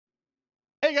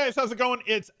Hey guys, how's it going?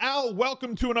 It's Al.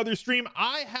 Welcome to another stream.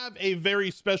 I have a very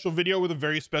special video with a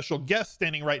very special guest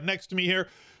standing right next to me here.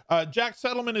 Jack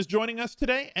Settleman is joining us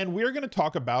today, and we're going to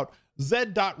talk about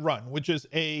Zed Run, which is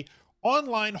a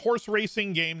online horse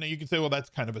racing game. Now you can say, well, that's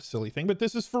kind of a silly thing, but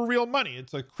this is for real money.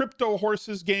 It's a crypto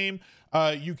horses game.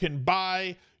 You can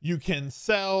buy, you can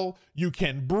sell, you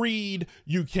can breed,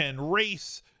 you can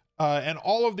race, and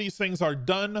all of these things are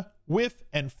done with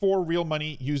and for real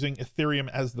money using Ethereum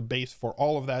as the base for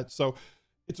all of that. So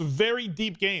it's a very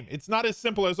deep game. It's not as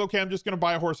simple as, okay, I'm just going to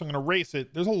buy a horse, I'm going to race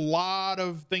it. There's a lot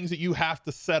of things that you have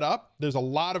to set up. There's a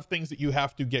lot of things that you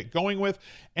have to get going with.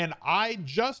 And I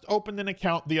just opened an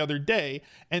account the other day,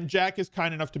 and Jack is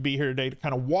kind enough to be here today to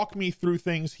kind of walk me through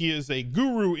things. He is a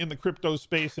guru in the crypto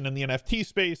space and in the NFT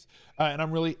space, and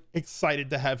I'm really excited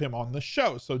to have him on the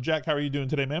show. So Jack, how are you doing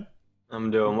today, man? I'm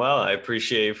doing well. I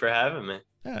appreciate you for having me.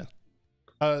 Yeah.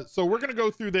 So we're going to go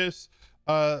through this.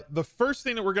 The first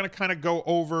thing that we're going to kind of go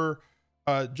over,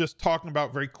 just talking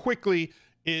about very quickly,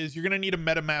 is you're going to need a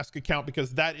MetaMask account,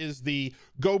 because that is the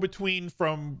go-between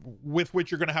with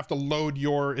which you're going to have to load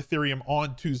your Ethereum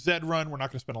onto Zed Run. We're not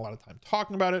going to spend a lot of time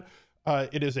talking about it.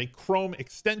 It is a Chrome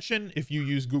extension. If you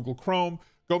use Google Chrome,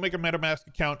 go make a MetaMask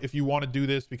account if you want to do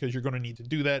this, because you're going to need to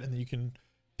do that, and then you can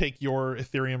take your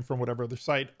Ethereum from whatever other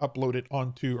site, upload it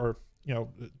onto, or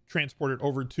transport it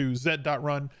over to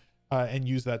Zed.run, and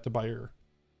use that to buy your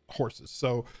horses.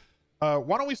 So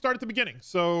why don't we start at the beginning?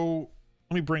 So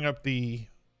let me bring up the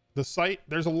site.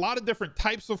 There's a lot of different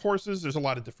types of horses. There's a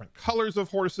lot of different colors of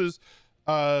horses.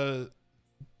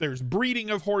 There's breeding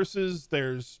of horses.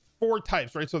 There's 4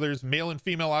 types, right? So there's male and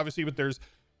female, obviously, but there's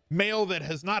male that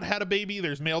has not had a baby.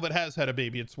 There's male that has had a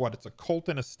baby. It's a colt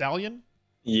and a stallion.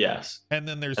 Yes. And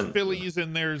then there's fillies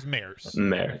and there's mares.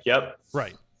 Mare. Yep.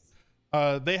 Right.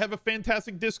 They have a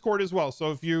fantastic Discord as well.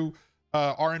 So if you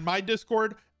are in my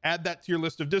Discord, add that to your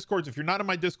list of Discords. If you're not in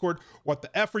my Discord, what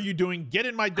the F are you doing? Get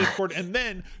in my Discord and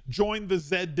then join the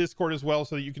Zed Discord as well,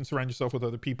 so that you can surround yourself with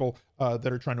other people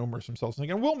that are trying to immerse themselves in the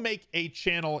game. We'll make a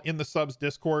channel in the subs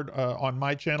Discord on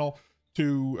my channel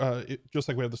just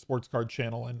like we have the sports card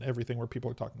channel and everything, where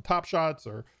people are talking Top Shots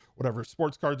or whatever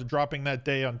sports cards are dropping that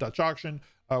day on Dutch auction.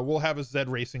 We'll have a Zed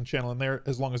Racing channel in there,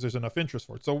 as long as there's enough interest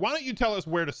for it. So why don't you tell us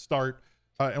where to start,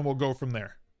 and we'll go from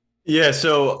there. Yeah,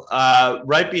 so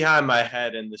right behind my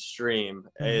head in the stream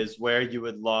is where you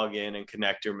would log in and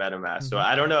connect your MetaMask. So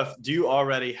I don't know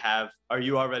are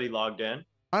you already logged in?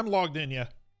 I'm logged in, yeah.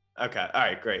 Okay, all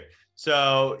right, great.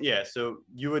 So yeah, so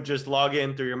you would just log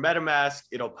in through your MetaMask.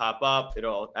 It'll pop up,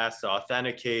 it'll ask to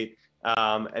authenticate,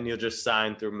 and you'll just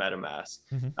sign through MetaMask.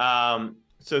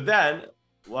 So then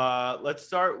let's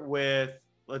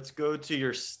go to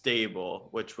your stable,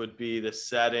 which would be the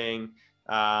setting.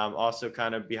 Also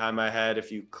kind of behind my head,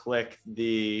 if you click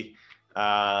the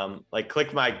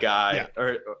click my guide,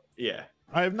 yeah.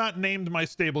 I have not named my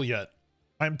stable yet.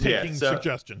 I'm taking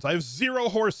suggestions. I have 0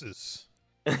 horses.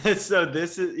 So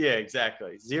this is, yeah,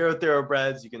 exactly. 0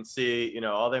 thoroughbreds. You can see,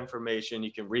 all the information.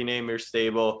 You can rename your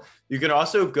stable. You can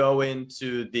also go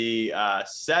into the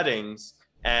settings,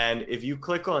 and if you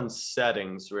click on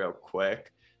settings real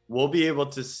quick, we'll be able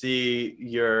to see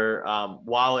your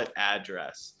wallet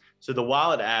address. So the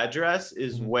wallet address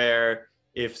is where,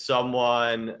 if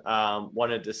someone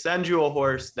wanted to send you a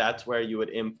horse, that's where you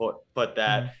would put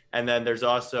that. And then there's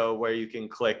also where you can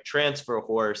click transfer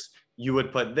horse. You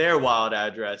would put their wallet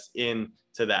address into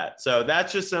that. So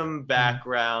that's just some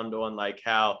background on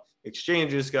how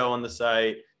exchanges go on the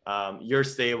site. Your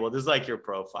stable, this is like your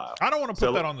profile. I don't want to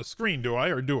put that on the screen, do I?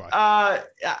 Or do I?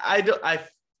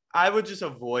 I would just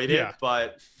avoid it,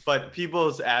 but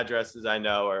people's addresses I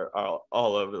know are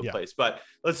all over the place. But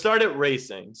let's start at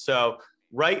racing. So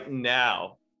right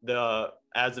now,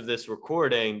 as of this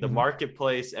recording, the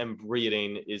marketplace and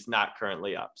breeding is not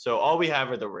currently up. So all we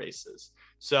have are the races.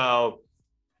 So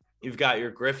you've got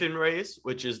your Griffin race,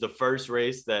 which is the first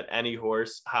race that any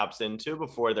horse hops into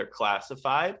before they're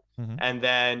classified. And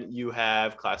then you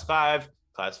have class 5,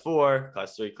 class 4,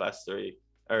 class 3,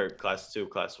 or class 2,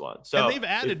 class 1. So and they've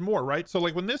added more, right? So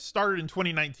like when this started in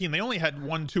 2019, they only had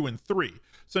 1, 2, and 3.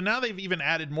 So now they've even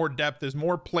added more depth as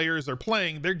more players are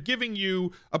playing. They're giving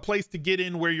you a place to get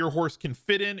in where your horse can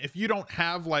fit in. If you don't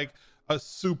have like a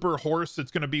super horse,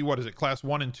 it's going to be, what is it? Class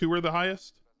 1 and 2 are the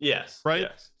highest? Yes. Right.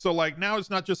 Yes. So like now it's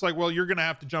not just like, well, you're going to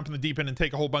have to jump in the deep end and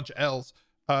take a whole bunch of L's.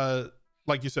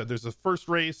 Like you said, there's the first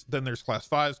race, then there's class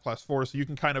 5s, class 4. So you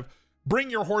can kind of bring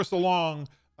your horse along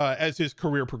as his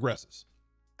career progresses.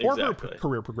 Or her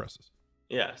career progresses.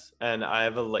 Yes, and I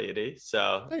have a lady,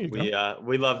 so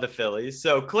we love the fillies.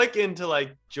 So click into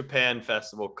like Japan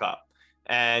Festival Cup,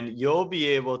 and you'll be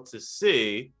able to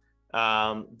see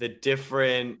the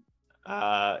different,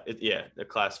 the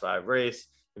class 5 race.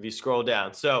 If you scroll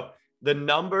down, so the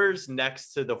numbers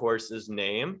next to the horse's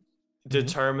name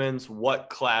determines what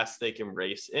class they can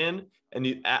race in.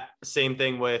 And same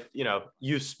thing with,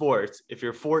 youth sports. If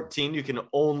you're 14, you can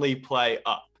only play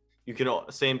up.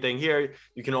 Same thing here,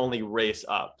 you can only race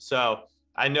up. So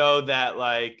I know that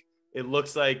like, it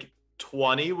looks like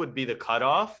 20 would be the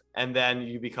cutoff, and then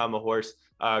you become a horse,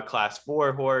 class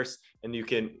 4 horse, and you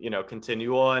can,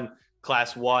 continue on.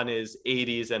 Class 1 is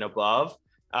 80s and above.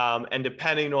 And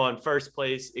depending on first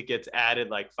place, it gets added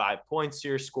like 5 points to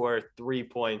your score, 3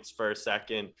 points for a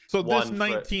second. So this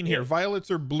 19 here, violets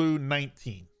or blue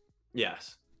 19.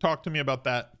 Yes. Talk to me about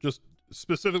that, just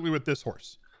specifically with this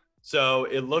horse. So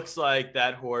it looks like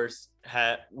that horse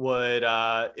has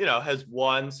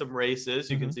won some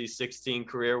races. You can see 16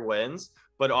 career wins,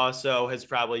 but also has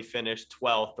probably finished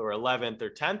 12th or 11th or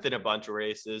 10th in a bunch of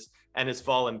races and has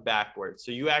fallen backwards.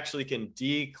 So you actually can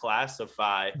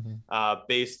declassify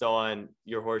based on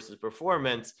your horse's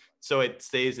performance, so it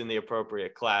stays in the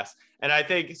appropriate class. And I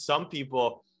think some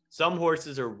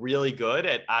horses are really good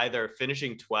at either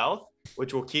finishing 12th,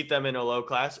 which will keep them in a low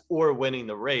class, or winning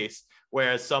the race.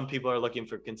 Whereas some people are looking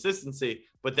for consistency,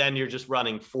 but then you're just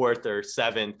running 4th or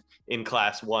 7th in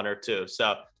class 1 or 2.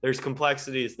 So there's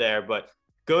complexities there, but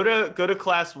go to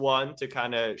class 1 to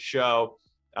kind of show.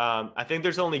 I think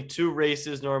there's only 2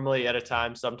 races normally at a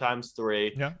time, sometimes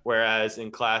 3. Yeah. Whereas in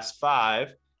class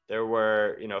 5, there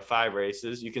were, 5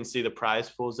 races. You can see the prize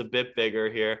pool is a bit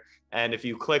bigger here. And if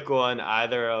you click on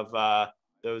either of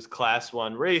those class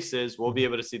 1 races, we'll be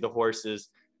able to see the horses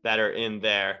that are in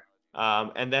there.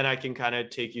 And then I can kind of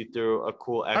take you through a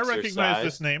cool exercise. I recognize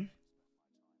this name.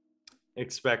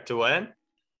 Expect to win.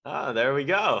 Oh, there we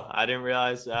go. I didn't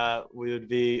realize we'd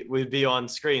be on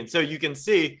screen. So you can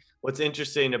see what's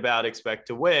interesting about Expect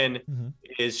to Win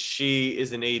is she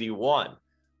is an 81.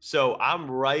 So I'm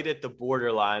right at the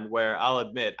borderline where I'll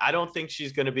admit, I don't think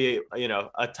she's going to be,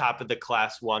 a top of the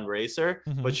class 1 racer,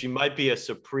 but she might be a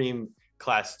supreme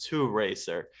class 2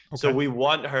 racer. Okay. So we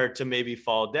want her to maybe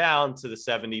fall down to the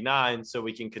 79 so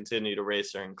we can continue to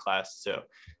race her in class 2.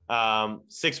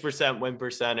 6% win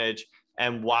percentage.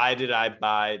 And why did I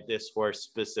buy this horse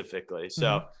specifically?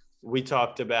 So we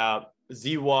talked about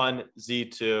Z1,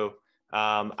 Z2.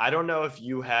 I don't know if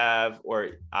you have, or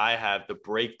I have, the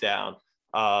breakdown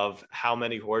of how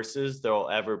many horses there'll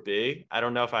ever be. I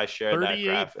don't know if I shared that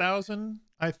graphic. 38,000,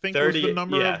 I think, was the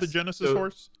number of the Genesis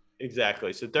horse.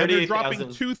 Exactly. So 38,000. And they're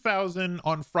dropping 2,000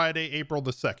 on Friday, April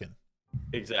the 2nd.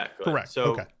 Exactly. Correct. So,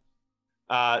 okay.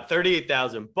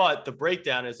 38,000, but the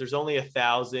breakdown is there's only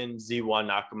 1,000 Z1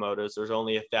 Nakamotos, there's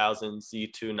only 1,000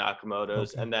 Z2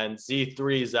 Nakamotos, and then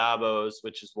Z3 Zabos,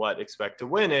 which is what Expect to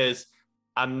Win is.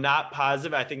 I'm not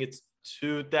positive. I think it's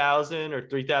 2,000 or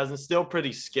 3,000, still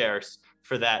pretty scarce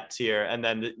for that tier. And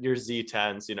then your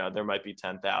Z10s, there might be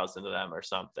 10,000 of them or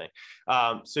something.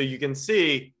 So you can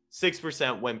see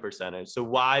 6% win percentage. So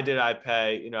why did I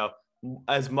pay,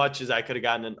 as much as I could have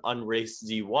gotten an unraced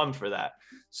Z1 for that?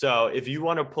 So if you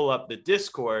want to pull up the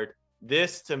Discord,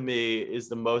 this to me is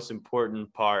the most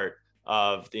important part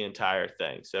of the entire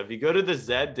thing. So if you go to the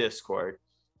Zed Discord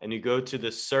and you go to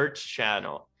the search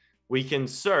channel, we can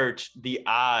search the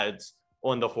odds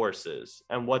on the horses.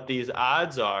 And what these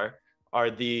odds are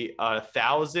the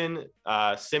 1,000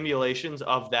 simulations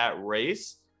of that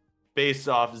race based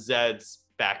off Zed's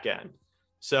back end.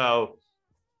 So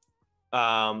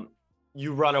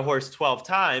you run a horse 12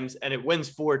 times and it wins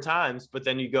 4 times, but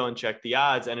then you go and check the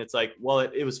odds and it's like, well,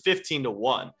 it was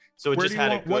 15-1. So it just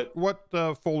had a good. What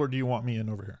folder do you want me in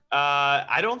over here?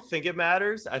 I don't think it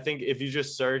matters. I think if you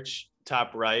just search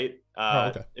top right,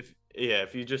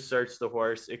 if you just search the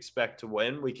horse Expect to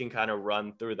Win, we can kind of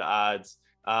run through the odds.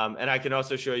 And I can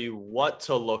also show you what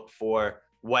to look for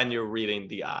when you're reading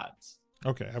the odds.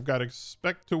 Okay, I've got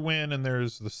Expect to Win, and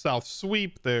there's the South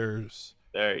Sweep.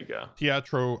 There you go.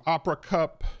 Teatro Opera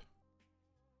Cup.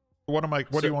 What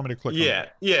do you want me to click on?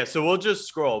 Yeah. So we'll just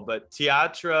scroll, but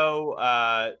Teatro,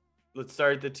 let's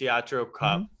start at the Teatro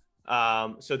Cup.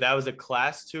 So that was a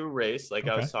class 2 race, like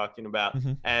I was talking about.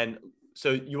 And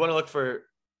so you want to look for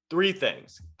 3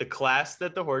 things: the class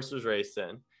that the horse was raced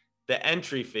in, the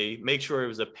entry fee, make sure it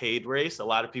was a paid race. A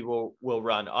lot of people will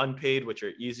run unpaid, which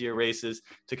are easier races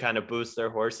to kind of boost their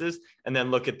horses, and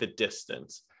then look at the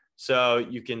distance. So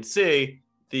you can see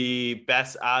the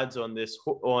best odds on this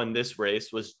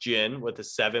race was Jin with a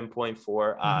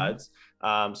 7.4 odds.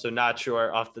 So not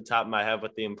sure off the top of my head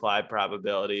what the implied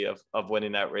probability of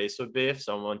winning that race would be if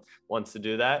someone wants to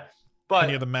do that. But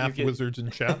any of the math wizards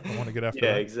in chat, I want to get after that.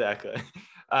 Yeah, exactly.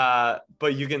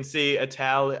 But you can see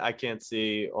Italian. I can't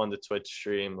see on the Twitch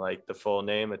stream like the full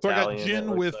name. So Italian. I got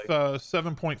Jin with like.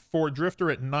 7.4, Drifter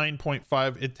at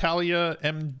 9.5, Italia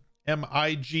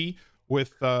MIG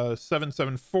with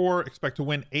 7.74. Expect to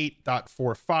win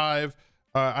 8.45.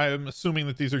 I'm assuming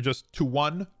that these are just to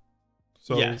 1.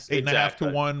 So yes, 8.5 exactly.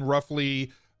 to 1,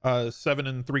 roughly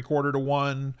 7.75 to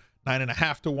 1,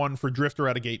 9.5 to 1 for Drifter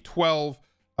out of gate 12.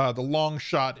 The long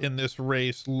shot in this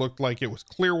race looked like it was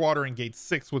Clearwater in gate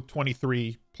 6 with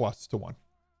 23 plus to 1.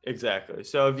 Exactly.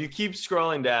 So if you keep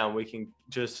scrolling down, we can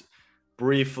just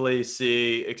briefly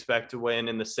see expect to win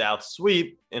in the South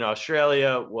Sweep in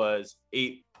Australia was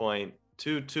 8.22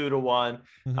 to 1.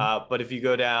 But if you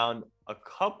go down a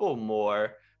couple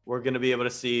more, we're going to be able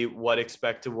to see what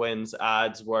expect to win's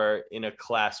odds were in a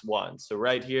class 1. So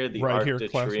right here, the Arc de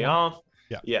Triomphe.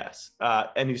 Yeah. Yes.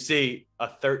 And you see a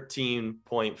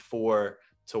 13.4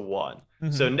 to 1.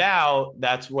 So now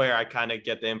that's where I kind of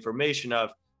get the information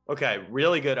of, okay,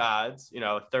 really good odds, you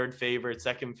know, third favorite,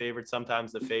 second favorite,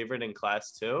 sometimes the favorite in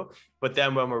class 2. But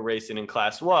then when we're racing in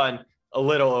class 1, a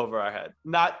little over our head.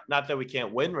 Not that we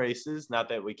can't win races, not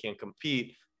that we can't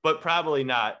compete, but probably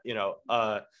not, you know,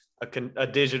 a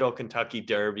digital Kentucky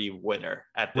Derby winner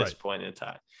at this point in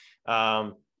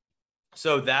time.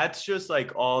 So that's just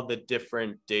like all the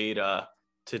different data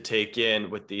to take in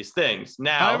with these things.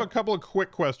 Now, I have a couple of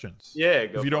quick questions. Yeah,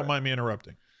 if you don't mind me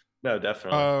interrupting. No,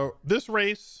 definitely. This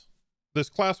race, this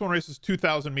class 1 race is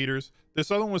 2,000 meters.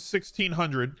 This other one was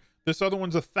 1,600. This other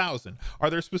one's 1,000. Are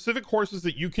there specific horses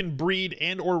that you can breed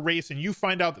and or race, and you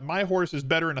find out that my horse is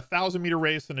better in a 1,000-meter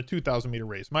race than a 2,000-meter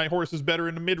race? My horse is better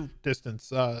in the mid distance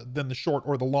than the short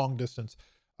or the long distance.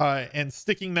 And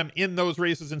sticking them in those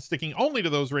races and sticking only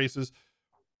to those races,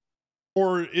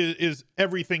 or is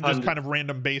everything just kind of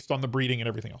random based on the breeding and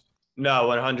everything else? No,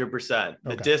 100%.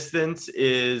 The distance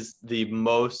is the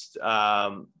most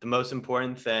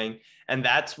important thing, and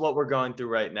that's what we're going through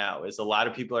right now. Is a lot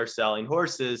of people are selling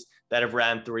horses that have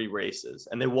ran 3 races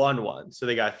and they won 1, so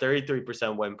they got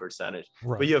 33% win percentage.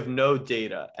 But you have no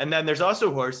data. And then there's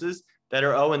also horses that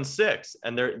are 0-6,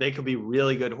 and they could be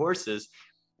really good horses.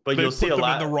 But you'll see a lot. They put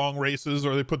them in the wrong races,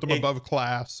 or they put them above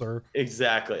class, or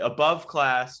exactly above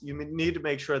class. You need to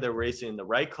make sure they're racing in the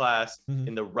right class,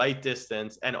 in the right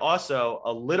distance, and also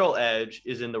a little edge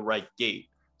is in the right gate.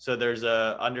 So there's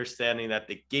a understanding that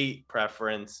the gate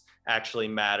preference actually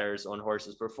matters on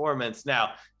horses' performance.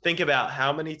 Now, think about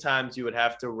how many times you would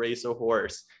have to race a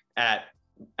horse at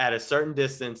a certain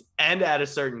distance and at a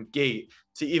certain gate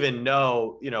to even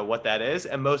know, you know, what that is.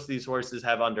 And most of these horses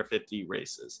have under 50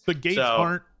 races. The gates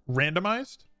aren't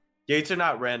randomized? Gates are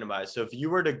not randomized. So if you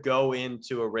were to go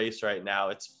into a race right now,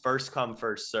 it's first come,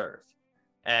 first serve.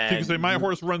 And you can say my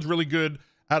horse runs really good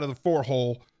out of the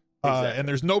 4-hole, and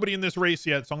there's nobody in this race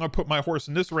yet, so I'm going to put my horse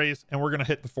in this race, and we're going to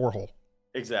hit the 4-hole.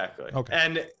 Exactly.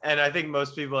 Okay. And I think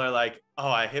most people are like, oh,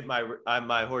 I hit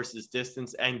my horse's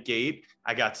distance and gate,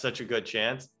 I got such a good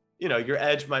chance. You know, your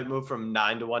edge might move from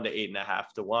 9 to 1 to 8.5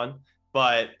 to 1,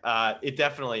 but it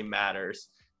definitely matters.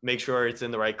 Make sure it's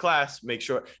in the right class. Make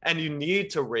sure, and you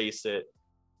need to race it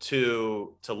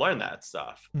to learn that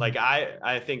stuff. Like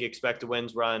I think expect to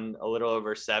wins run a little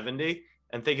over 70,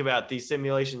 and think about these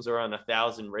simulations are on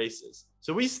 1,000 races.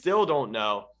 So we still don't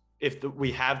know if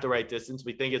we have the right distance.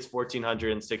 We think it's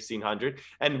 1,400 and 1,600,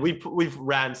 and we've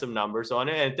ran some numbers on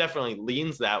it, and it definitely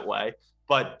leans that way.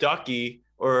 But Ducky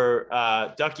or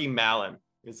Ducky Mallon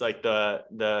is like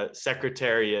the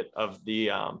secretariat of the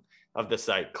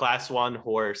site, class 1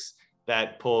 horse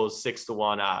that pulls 6 to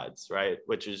 1 odds, right?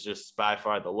 Which is just by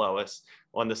far the lowest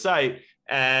on the site.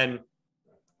 And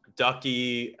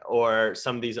Ducky or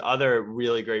some of these other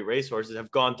really great racehorses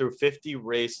have gone through 50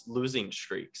 race losing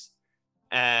streaks.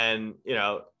 And, you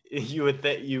know, you would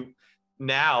think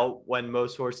now when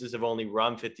most horses have only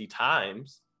run 50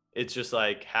 times, it's just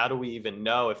like, how do we even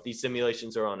know if these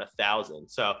simulations are on 1,000?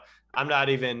 So I'm not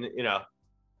even, you know,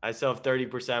 I still have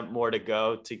 30% more to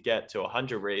go to get to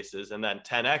 100 races, and then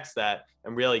 10x that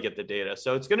and really get the data.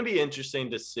 So it's going to be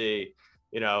interesting to see,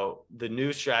 you know, the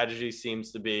new strategy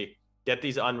seems to be get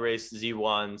these unraced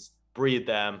Z1s, breed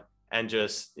them, and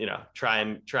just, you know, try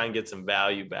and get some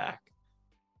value back.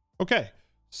 Okay.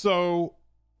 So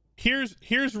here's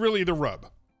really the rub.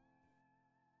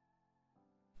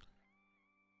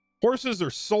 Horses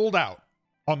are sold out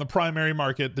on the primary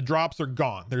market. The drops are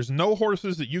gone. There's no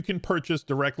horses that you can purchase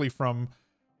directly from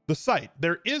the site.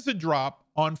 There is a drop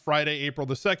on Friday, April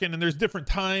the 2nd, and there's different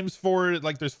times for it.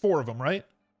 Like there's 4 of them, right?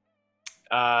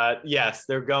 Yes,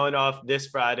 they're going off this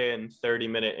Friday in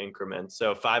 30-minute increments.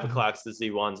 So 5 o'clock's the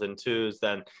Z1s and 2s,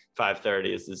 then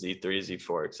 5:30 is the Z3,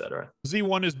 Z4, etc.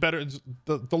 Z1 is better.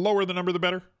 The lower the number, the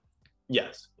better?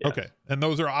 Yes. Okay. And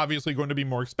those are obviously going to be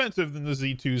more expensive than the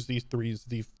Z2s,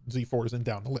 Z3s, Z4s, and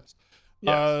down the list.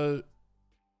 Yes.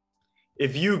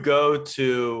 If you go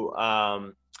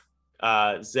to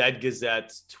Zed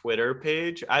Gazette's Twitter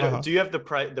page, do you have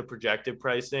the projected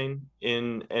pricing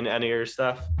in any of your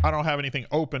stuff? I don't have anything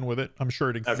open with it. I'm sure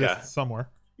it exists somewhere.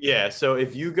 Yeah. So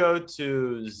if you go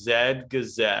to Zed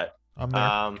Gazette,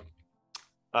 I'm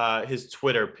there. His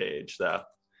Twitter page though.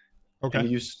 Okay.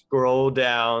 And you scroll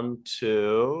down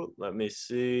to, let me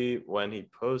see when he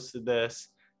posted this.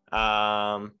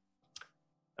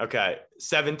 Okay,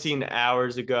 17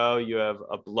 hours ago, you have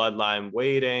a bloodline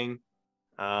waiting.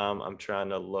 I'm trying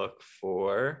to look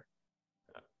for,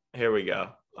 here we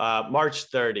go. March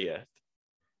 30th.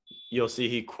 You'll see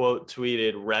he quote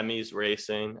tweeted Remy's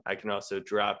Racing. I can also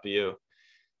drop you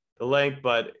the link,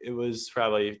 but it was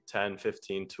probably 10,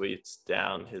 15 tweets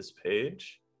down his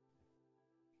page.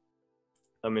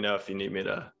 Let me know if you need me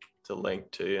to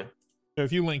link to you.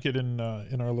 If you link it in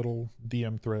our little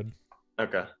DM thread.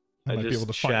 Okay. I might be able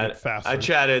to find it faster. I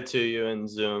chatted to you in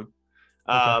Zoom.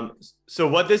 Okay. So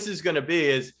what this is going to be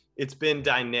is it's been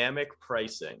dynamic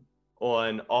pricing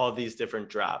on all these different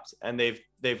drops, and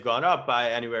they've gone up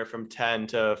by anywhere from 10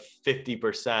 to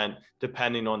 50%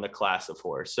 depending on the class of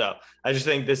horse. So I just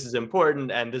think this is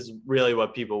important, and this is really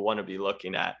what people want to be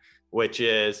looking at, which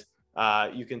is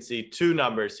you can see two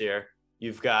numbers here.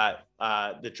 You've got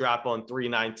the drop on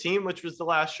 319, which was the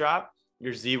last drop.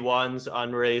 Your Z1s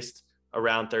unraced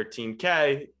around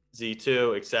 13K,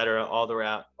 Z2, etc., all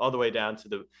the way down to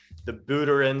the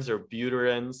buterins or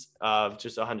buterins of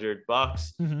just $100.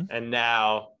 Mm-hmm. And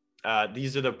now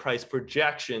these are the price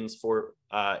projections for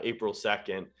April 2nd,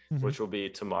 mm-hmm. which will be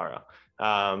tomorrow.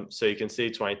 So you can see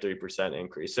 23%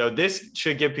 increase. So this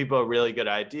should give people a really good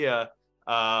idea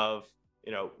of,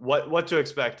 you know, what to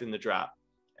expect in the drop.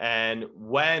 And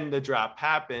when the drop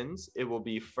happens, it will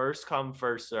be first come,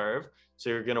 first serve.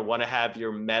 So you're going to want to have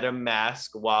your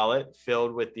MetaMask wallet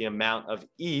filled with the amount of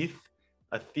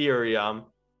Ethereum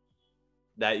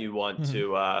that you want mm-hmm.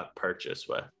 to purchase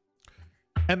with.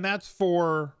 And that's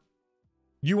for,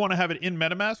 you want to have it in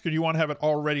MetaMask, or do you want to have it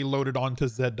already loaded onto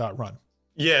Zed.Run?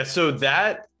 Yeah, so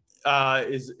that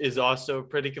is also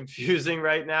pretty confusing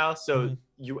right now. So mm-hmm.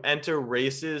 you enter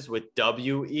races with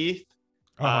WETH.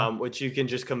 Which you can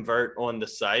just convert on the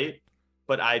site.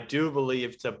 But I do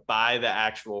believe to buy the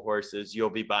actual horses,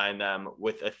 you'll be buying them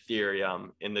with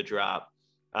Ethereum in the drop,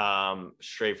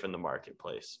 straight from the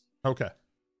marketplace. Okay.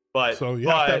 But so you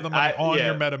have to have the money on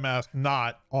your MetaMask,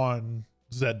 not on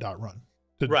Zed.Run.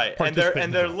 Right.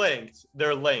 And they're linked.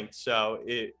 They're linked. So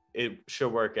it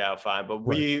should work out fine. But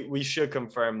we should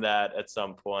confirm that at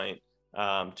some point.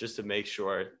 Just to make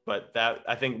sure, but that,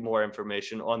 I think, more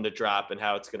information on the drop and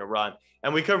how it's going to run.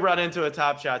 And we could run into a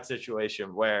Top Shot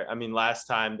situation where, I mean, last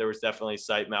time there was definitely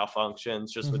site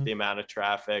malfunctions just mm-hmm. with the amount of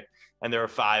traffic, and there were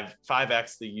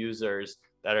 5x the users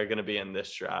that are going to be in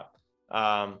this drop.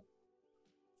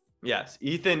 Yes,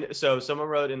 Ethan. So someone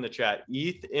wrote in the chat,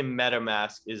 ETH in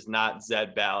MetaMask is not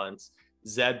Zed Balance.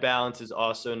 Zed Balance is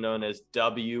also known as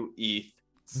WETH,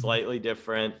 slightly mm-hmm.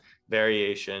 different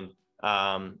variation.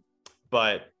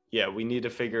 But yeah, we need to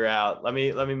figure out. Let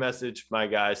me message my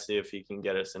guy, see if he can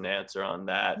get us an answer on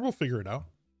that. We'll figure it out.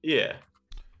 Yeah.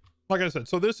 Like I said,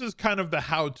 so this is kind of the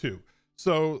how-to.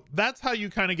 So that's how you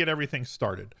kind of get everything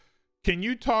started. Can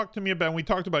you talk to me about, we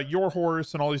talked about your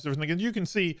horse and all these different things. You can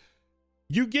see,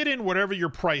 you get in whatever your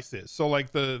price is. So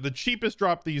like the cheapest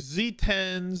drop, these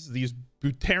Z10s, these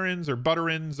buterins or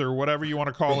butterins or whatever you want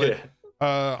to call it.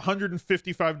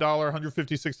 $155,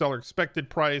 $156 expected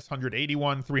price,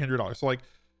 $181, $300. So like,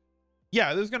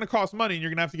 yeah, this is going to cost money, and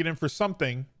you're going to have to get in for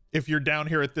something if you're down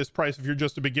here at this price. If you're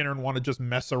just a beginner and want to just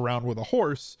mess around with a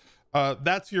horse,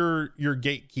 that's your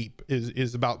gatekeep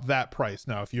is about that price.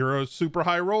 Now, if you're a super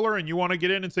high roller and you want to get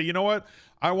in and say, you know what,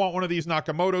 I want one of these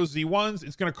Nakamoto Z1s,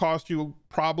 it's going to cost you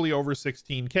probably over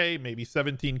 16K, maybe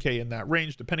 17K in that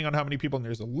range, depending on how many people. And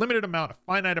there's a limited amount, a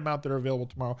finite amount that are available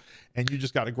tomorrow, and you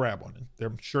just got to grab one. And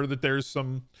I'm sure that there's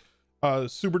some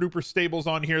super duper stables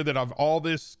on here that have all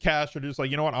this cash, are just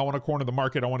like, you know what, I want to corner the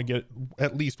market, I want to get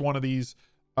at least one of these,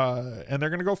 and they're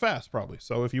going to go fast probably.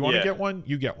 So if you want to get one,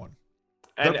 you get one.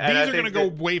 And these are going to go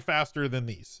way faster than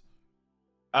these.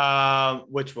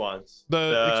 Which ones?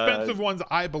 The expensive ones,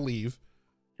 I believe,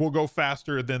 will go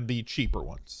faster than the cheaper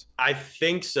ones. I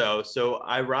think so. So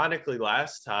ironically,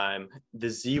 last time the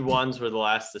Z1s were the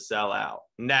last to sell out.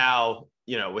 Now,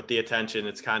 you know, with the attention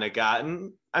it's kind of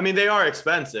gotten, I mean, they are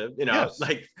expensive, you know, yes.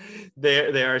 Like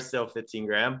they are still 15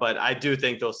 grand, but I do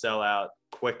think they'll sell out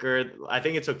quicker. I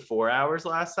think it took 4 hours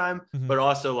last time, mm-hmm. but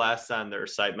also last time there were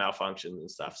site malfunctions and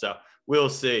stuff. So we'll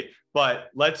see. But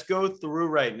let's go through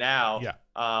right now. Yeah.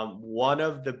 One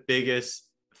of the biggest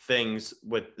things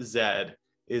with Zed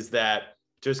is that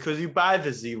just because you buy the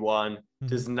Z1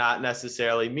 does not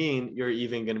necessarily mean you're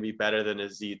even going to be better than a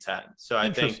Z10. So I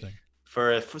think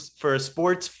for a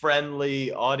sports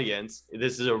friendly audience,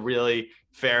 this is a really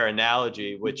fair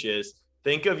analogy, which is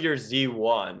think of your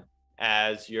Z1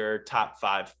 as your top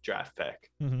 5 draft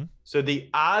pick. So the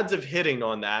odds of hitting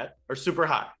on that are super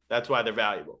high. That's why they're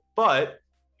valuable. But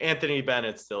Anthony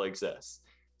Bennett still exists.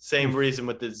 Same reason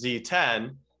with the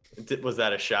Z10. Was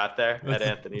that a shot there at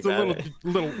Anthony Bennett? A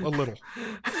little.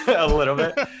 A little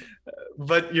bit.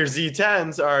 But your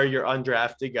Z10s are your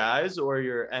undrafted guys or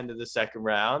your end of the second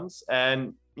rounds.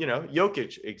 And, you know,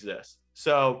 Jokic exists.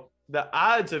 So the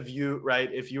odds of you, right,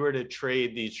 if you were to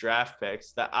trade these draft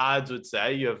picks, the odds would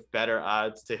say you have better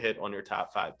odds to hit on your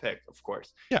top 5 pick, of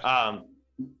course. Yeah.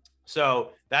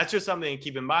 So that's just something to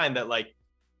keep in mind, that like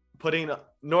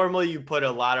normally you put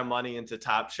a lot of money into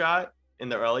Top Shot in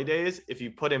the early days. If you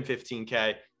put in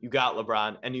 15K, you got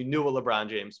LeBron and you knew what LeBron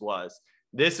James was.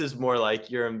 This is more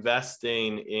like you're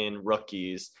investing in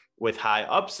rookies with high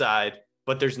upside,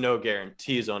 but there's no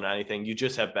guarantees on anything. You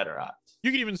just have better odds.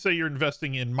 You can even say you're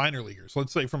investing in minor leaguers.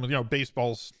 Let's say from, you know,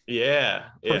 baseball's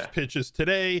first pitch is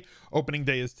today, opening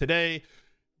day is today.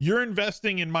 You're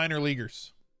investing in minor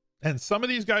leaguers. And some of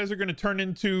these guys are going to turn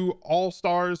into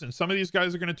all-stars, and some of these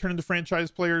guys are going to turn into franchise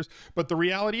players. But the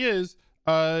reality is,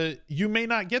 you may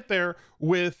not get there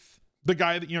with the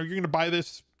guy that, you know, you're going to buy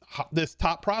this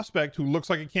top prospect who looks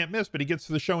like he can't miss, but he gets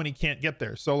to the show and he can't get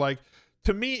there. So like,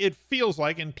 to me, it feels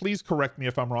like, and please correct me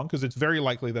if I'm wrong, because it's very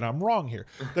likely that I'm wrong here,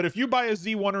 that if you buy a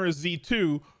Z1 or a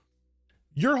Z2,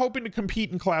 you're hoping to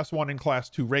compete in Class 1 and Class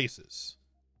 2 races.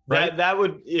 Right? That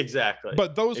would, exactly.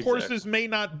 But those horses may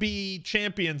not be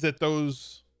champions at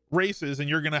those races, and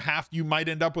you might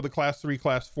end up with a Class 3,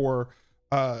 Class 4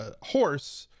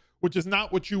 horse, which is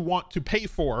not what you want to pay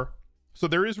for. So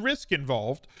there is risk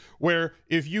involved, where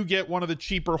if you get one of the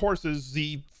cheaper horses,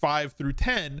 Z5 through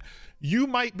 10, you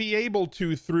might be able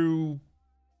to, through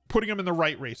putting them in the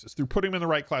right races, through putting them in the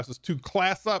right classes, to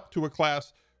class up to a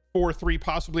Class 4-3,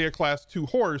 possibly a Class 2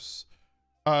 horse,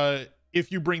 if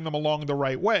you bring them along the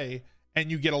right way, and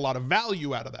you get a lot of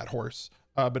value out of that horse.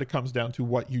 But it comes down to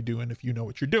what you do and if you know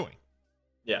what you're doing.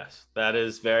 Yes, that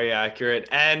is very accurate.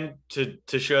 And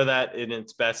to show that in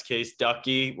its best case,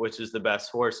 Ducky, which is the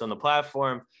best horse on the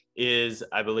platform, is,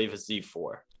 I believe, a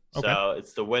Z4. Okay. So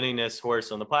it's the winningest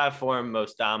horse on the platform,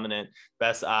 most dominant,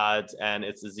 best odds, and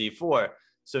it's a Z4.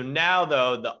 So now,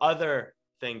 though, the other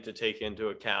thing to take into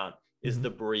account is the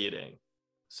breeding.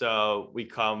 So we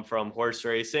come from horse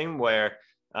racing where,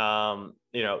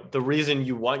 you know, the reason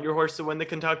you want your horse to win the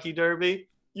Kentucky Derby,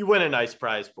 you win a nice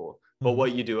prize pool. But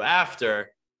what you do after,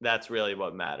 that's really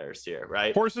what matters here,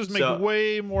 right? Horses make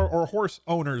way more, or horse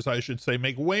owners, I should say,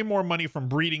 make way more money from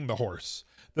breeding the horse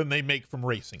than they make from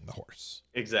racing the horse.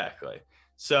 Exactly.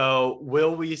 So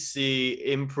will we see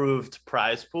improved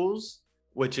prize pools,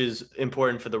 which is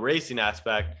important for the racing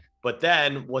aspect? But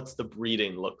then what's the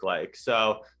breeding look like?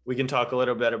 So we can talk a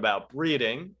little bit about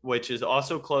breeding, which is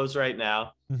also closed right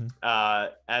now.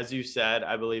 As you said,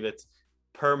 I believe it's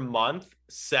per month,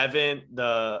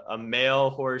 a male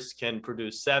horse can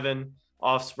produce 7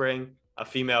 offspring. A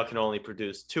female can only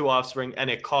produce 2 offspring, and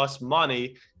it costs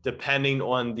money depending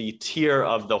on the tier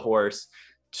of the horse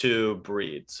to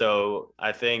breed. So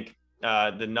I think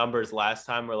the numbers last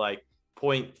time were like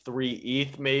 0.3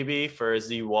 ETH maybe for a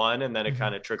Z1, and then it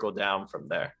kind of trickled down from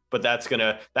there. But that's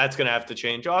gonna have to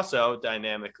change also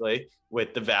dynamically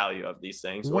with the value of these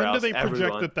things. When do they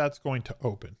project that that's going to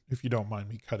open, if you don't mind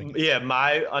me cutting it? Yeah,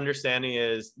 my understanding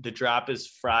is the drop is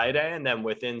Friday, and then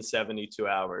within 72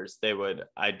 hours they would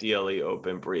ideally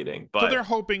open breeding. But so they're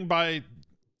hoping by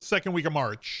second week of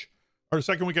March or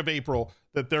second week of April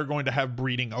that they're going to have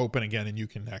breeding open again, and you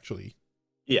can actually.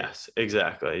 Yes,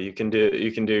 exactly. You can do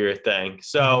your thing.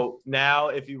 So now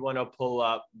if you want to pull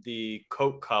up the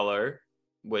coat color,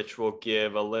 which will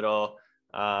give a little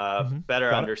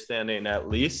better understanding at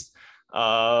least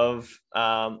of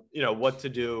you know, what to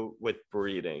do with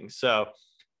breeding. So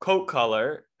coat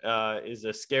color is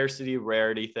a scarcity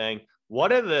rarity thing.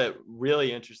 One of the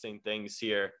really interesting things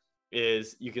here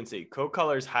is you can see coat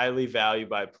color is highly valued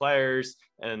by players,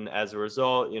 and as a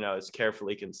result, you know, it's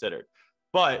carefully considered.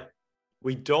 But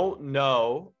we don't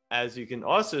know, as you can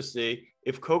also see,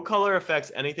 if coat color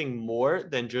affects anything more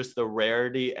than just the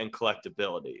rarity and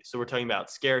collectability. So we're talking about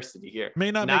scarcity here.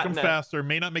 May not make them faster,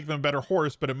 may not make them a better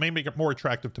horse, but it may make it more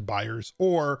attractive to buyers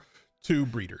or to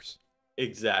breeders.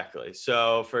 Exactly.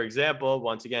 So for example,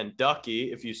 once again,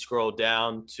 Ducky, if you scroll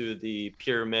down to the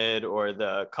pyramid or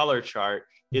the color chart,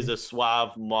 is a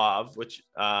suave mauve, which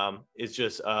is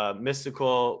just a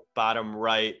mystical bottom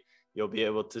right. You'll be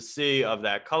able to see of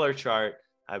that color chart.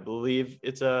 I believe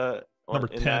it's a number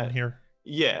 10 here.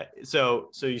 Yeah. So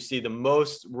you see the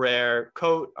most rare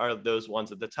coat are those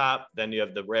ones at the top. Then you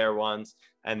have the rare ones.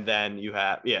 And then you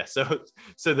have, yeah. So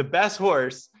the best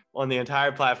horse on the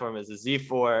entire platform is a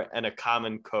Z4 and a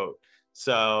common coat.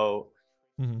 So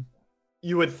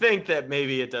you would think that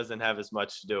maybe it doesn't have as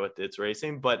much to do with its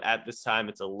racing, but at this time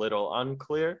it's a little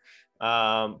unclear.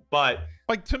 But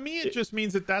like, to me, it just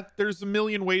means that there's a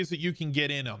million ways that you can get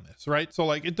in on this, right? So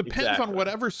like, it depends on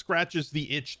whatever scratches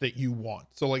the itch that you want.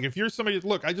 So like, if you're somebody,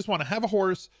 look, I just want to have a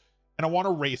horse and I want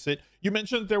to race it. You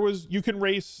mentioned you can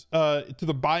race to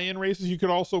the buy-in races. You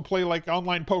could also play like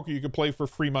online poker. You could play for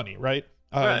free money, right?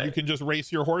 Right. You can just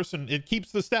race your horse and it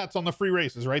keeps the stats on the free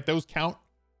races, right? Those count.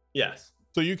 Yes.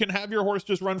 So you can have your horse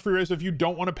just run free race if you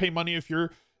don't want to pay money. If you're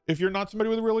not somebody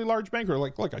with a really large banker,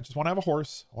 like, look, I just want to have a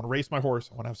horse. I want to race my horse.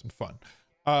 I want to have some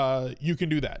fun. You can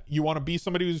do that. You want to be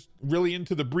somebody who's really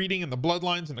into the breeding and the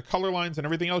bloodlines and the color lines and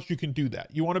everything else. You can do that.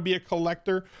 You want to be a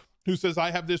collector who says,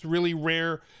 I have this really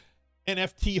rare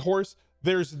NFT horse.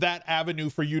 There's that avenue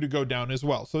for you to go down as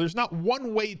well. So there's not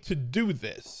one way to do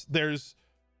this. There's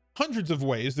hundreds of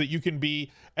ways that you can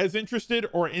be as interested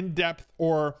or in depth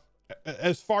or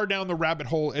as far down the rabbit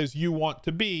hole as you want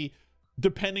to be,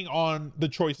 depending on the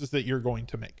choices that you're going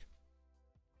to make.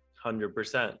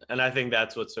 100%. And I think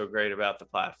that's what's so great about the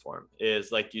platform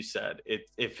is, like you said,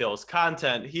 it fills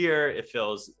content here. It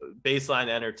fills baseline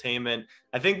entertainment.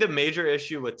 I think the major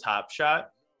issue with Top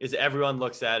Shot is everyone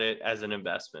looks at it as an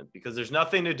investment because there's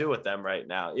nothing to do with them right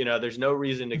now. You know, there's no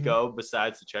reason to go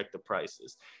besides to check the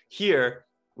prices. Here,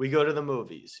 we go to the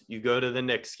movies, you go to the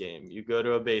Knicks game, you go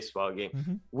to a baseball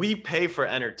game. We pay for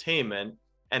entertainment.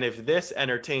 And if this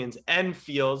entertains and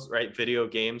feels right, video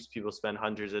games, people spend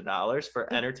hundreds of dollars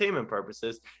for entertainment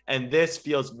purposes. And this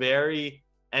feels very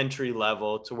entry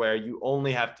level to where you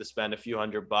only have to spend a few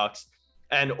 $100.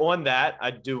 And on that,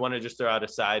 I do want to just throw out a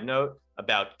side note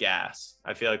about gas.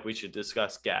 I feel like we should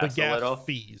discuss gas a little.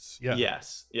 Fees. Yeah.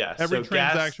 Yes. Every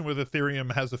transaction with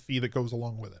Ethereum has a fee that goes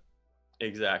along with it.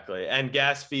 Exactly. And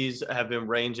gas fees have been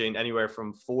ranging anywhere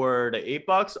from $4 to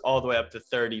 $8 all the way up to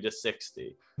 30 to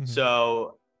 60.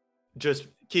 So just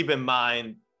keep in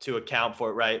mind to account for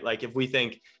it, right? Like if we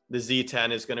think the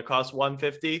Z10 is going to cost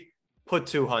 150, put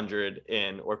 200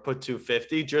 in or put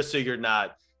 250 just so you're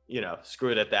not,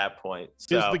 screwed at that point.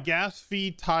 So, is the gas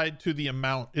fee tied to the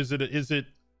amount? Is it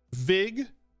VIG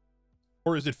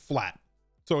or is it flat?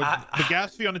 So the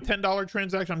gas fee on a $10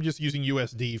 transaction, I'm just using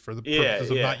USD for the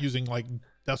purposes of not using like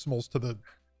decimals to the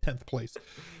 10th place.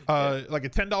 Like a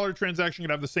 $10 transaction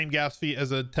could have the same gas fee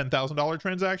as a $10,000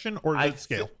 transaction, or does it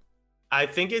scale? I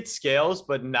think it scales,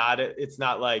 but it's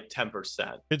not like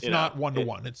 10%. It's not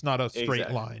one-to-one. It's not a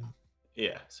straight line.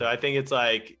 Yeah. So I think it's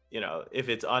like, if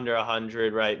it's under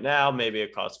 100 right now, maybe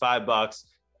it costs $5.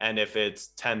 And if it's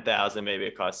 10,000, maybe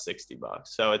it costs $60.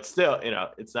 So it's still,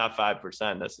 it's not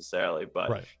 5% necessarily,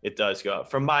 but it does go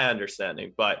up from my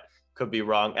understanding, but could be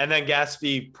wrong. And then gas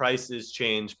fee prices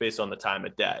change based on the time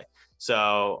of day.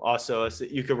 So also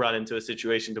you could run into a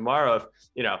situation tomorrow if,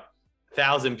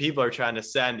 1,000 people are trying to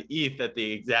send ETH at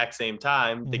the exact same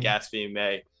time, the gas fee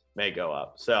may go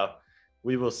up. So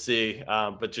we will see,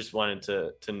 but just wanted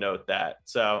to note that.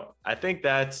 So I think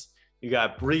you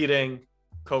got breeding,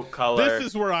 coat color. This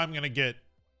is where I'm going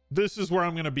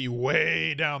to be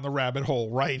way down the rabbit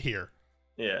hole right here.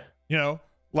 Yeah.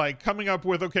 Like coming up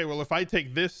with, okay, well, if I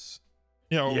take this,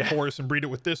 horse and breed it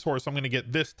with this horse, I'm going to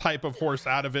get this type of horse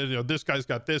out of it. This guy's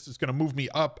got this. It's going to move me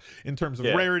up in terms of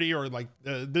rarity, or like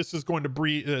this is going to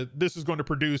breed. This is going to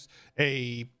produce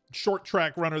a short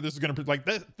track runner. This is going to like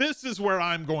this. This is where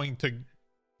I'm going to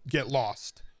get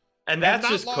lost. And that's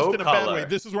just coat in a color. bad way.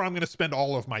 This is where I'm going to spend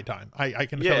all of my time. I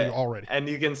can tell you already. And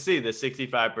you can see the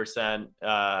 65%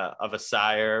 of a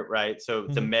sire, right? So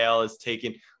the male is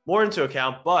taken more into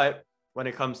account, but when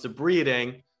it comes to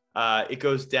breeding, it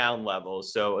goes down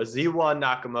levels. So a Z1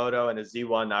 Nakamoto and a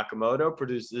Z1 Nakamoto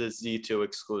produces a Z2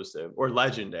 exclusive or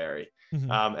legendary.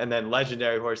 And then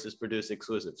legendary horses produce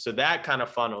exclusive. So that kind of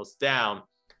funnels down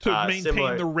to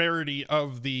maintain the rarity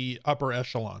of the upper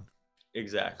echelon.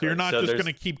 Exactly. So you're not just going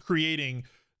to keep creating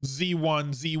Z1,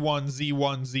 Z1,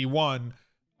 Z1,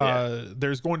 Z1.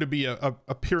 There's going to be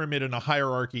a pyramid and a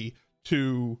hierarchy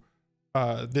to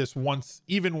this once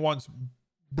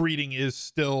breeding is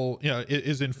still,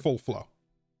 is in full flow.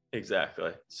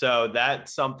 Exactly. So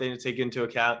that's something to take into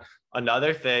account.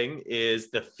 Another thing is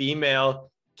the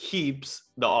female keeps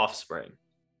the offspring.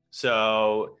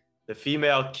 So The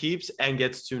female keeps and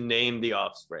gets to name the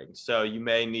offspring. So you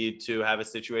may need to have a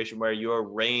situation where you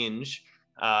arrange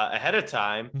ahead of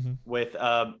time with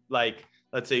like,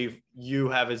 let's say you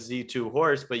have a Z2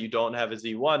 horse, but you don't have a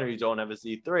Z1 or you don't have a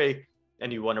Z3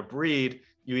 and you want to breed,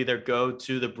 you either go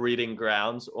to the breeding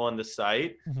grounds on the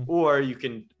site or you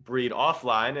can breed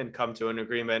offline and come to an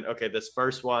agreement. Okay, this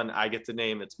first one I get to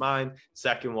name, it's mine.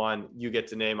 Second one you get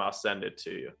to name, I'll send it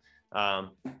to you.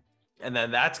 And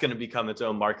then that's going to become its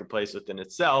own marketplace within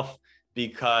itself,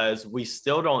 because we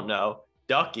still don't know.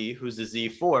 Ducky, who's a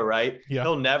Z4, right? Yeah.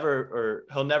 He'll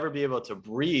never be able to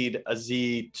breed a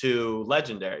Z2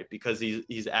 legendary because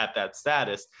he's at that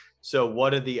status. So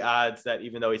what are the odds that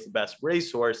even though he's the best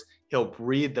racehorse, he'll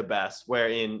breed the best? Where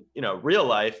in, you know, real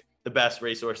life, the best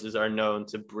racehorses are known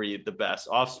to breed the best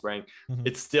offspring.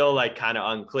 It's still like kind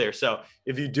of unclear. So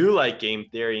if you do like game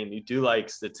theory and you do like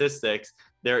statistics,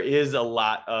 there is a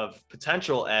lot of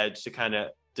potential edge to kind of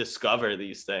discover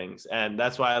these things. And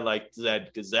that's why I like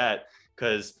Zed Gazette,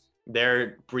 because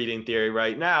their breeding theory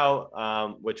right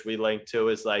now, which we link to,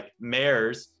 is like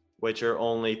mares, which are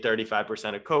only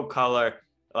 35% of coat color.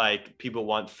 Like people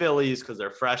want fillies because they're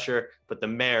fresher, but the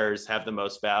mares have the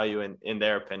most value in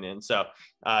their opinion. So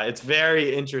it's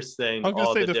very interesting. I was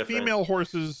going to say the female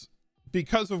horses,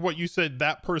 because of what you said,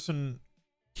 that person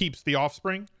keeps the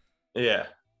offspring. Yeah.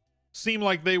 Seem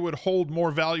like they would hold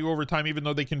more value over time, even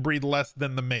though they can breed less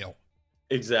than the male.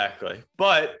 Exactly.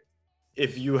 But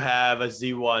if you have a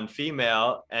Z1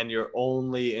 female and you're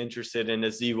only interested in a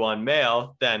Z1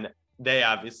 male, then they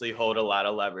obviously hold a lot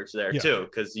of leverage there too,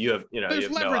 because you have, you know, there's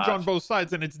you have leverage on both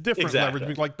sides, and it's different leverage.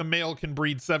 Because like the male can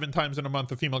breed 7 times in a month,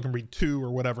 the female can breed 2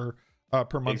 or whatever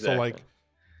per month. So like,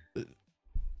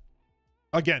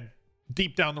 again,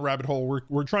 deep down the rabbit hole,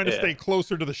 we're trying to stay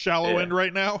closer to the shallow end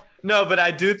right now. No, but I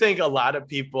do think a lot of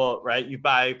people, right, you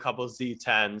buy a couple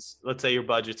Z10s, let's say your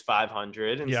budget's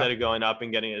 500, instead of going up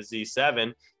and getting a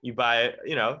Z7, you buy,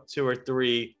 you know, 2 or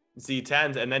 3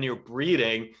 Z10s, and then you're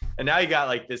breeding, and now you got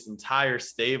like this entire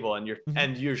stable,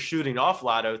 and you're shooting off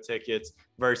lotto tickets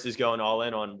versus going all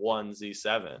in on one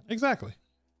Z7. Exactly.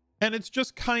 And it's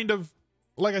just kind of,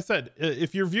 like I said,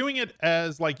 if you're viewing it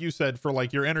as, like you said, for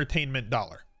like your entertainment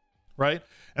dollar, right?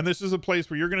 And this is a place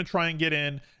where you're going to try and get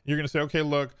in. You're going to say, okay,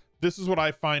 look, this is what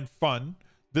I find fun.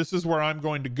 This is where I'm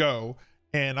going to go.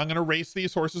 And I'm going to race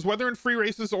these horses, whether in free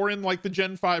races or in like the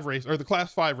Gen 5 race or the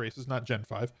Class 5 races, not Gen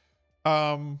 5.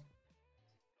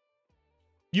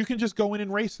 You can just go in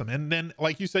and race them. And then,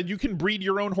 like you said, you can breed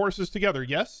your own horses together.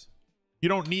 Yes? You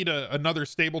don't need another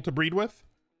stable to breed with?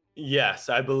 Yes,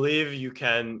 I believe you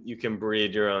can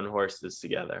breed your own horses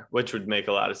together, which would make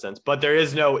a lot of sense. But there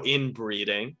is no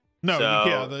inbreeding. No,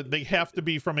 so, they have to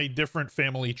be from a different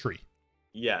family tree.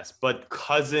 Yes, but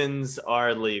cousins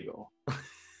are legal.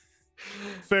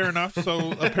 Fair enough.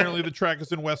 So apparently the track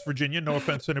is in West Virginia. No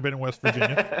offense to anybody in West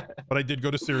Virginia, but I did go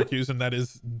to Syracuse, and that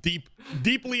is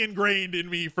deeply ingrained in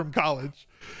me from college.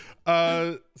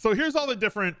 So here's all the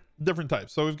different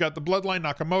types. So we've got the Bloodline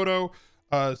Nakamoto,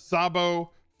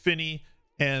 Sabo, Finney,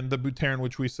 and the Buterin,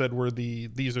 which we said were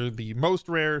these are the most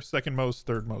rare, second most,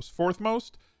 third most, fourth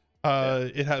most.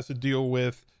 It has to deal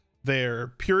with their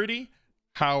purity,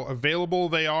 how available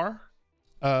they are,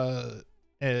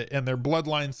 and their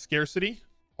bloodline scarcity.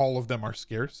 All of them are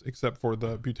scarce except for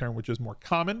the Buterin, which is more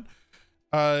common.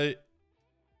 And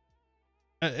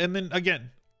then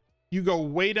again, you go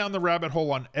way down the rabbit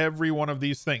hole on every one of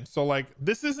these things. So like,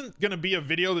 this isn't going to be a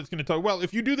video that's going to tell you, well,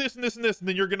 if you do this and this and this,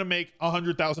 then you're going to make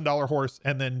 $100,000 horse,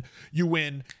 and then you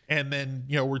win, and then,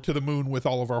 you know, we're to the moon with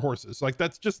all of our horses. Like,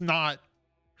 that's just not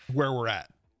where we're at.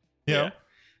 You know?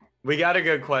 We got a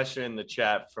good question in the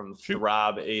chat from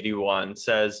Throb81.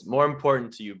 Says, more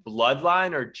important to you,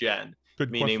 bloodline or gen?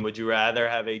 Good Meaning, question. would you rather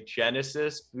have a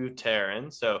Genesis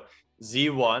Buterin, so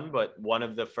Z1, but one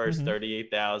of the first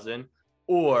 38,000,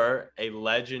 or a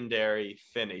legendary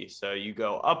Finney? So you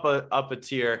go up a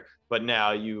tier, but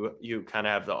now you kind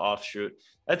of have the offshoot.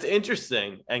 That's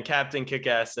interesting. And Captain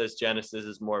Kickass says Genesis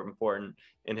is more important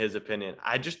in his opinion.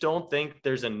 I just don't think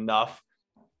there's enough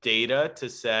data to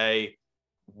say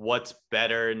what's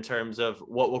better in terms of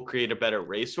what will create a better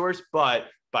racehorse, but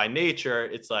by nature,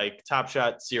 it's like Top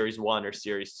Shot Series 1 or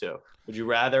Series 2. Would you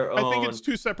rather own... I think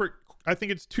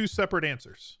it's two separate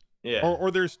answers. Yeah. Or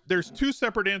there's two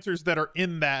separate answers that are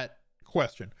in that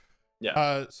question.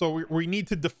 Yeah. So we need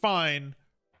to define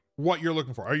what you're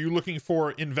looking for. Are you looking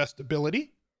for investability?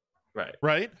 Right.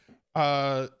 Right?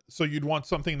 So you'd want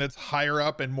something that's higher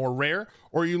up and more rare,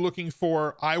 or are you looking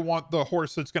for, I want the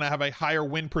horse that's going to have a higher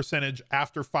win percentage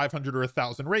after 500 or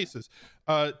 1,000 races?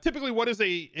 Typically, what is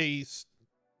a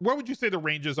what would you say the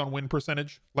range is on win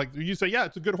percentage? Like you say, yeah,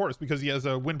 it's a good horse because he has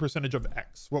a win percentage of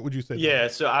X. What would you say? Yeah,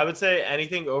 so I would say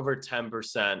anything over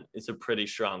 10% is a pretty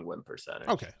strong win percentage.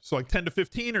 Okay, so like 10 to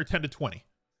 15 or 10 to 20?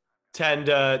 10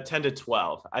 to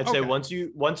 12. I'd say once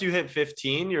you hit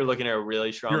 15, you're looking at a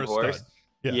really strong horse.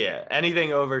 Stud. Yeah,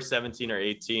 anything over 17 or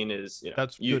 18 is,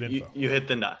 that's good info. You hit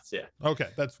the nuts. Yeah. Okay,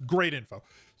 that's great info.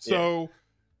 So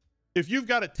if you've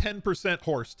got a 10%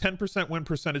 horse, 10% win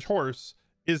percentage horse,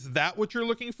 is that what you're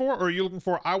looking for? Or are you looking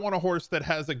for, I want a horse that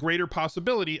has a greater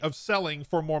possibility of selling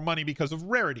for more money because of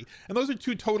rarity? And those are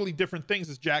two totally different things,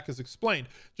 as Jack has explained.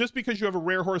 Just because you have a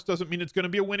rare horse doesn't mean it's going to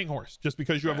be a winning horse. Just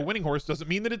because you have a winning horse doesn't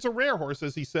mean that it's a rare horse.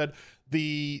 As he said,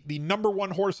 the number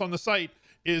one horse on the site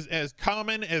is as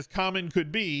common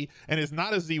could be, and is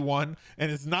not a Z1,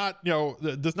 and is not, you know,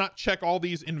 does not check all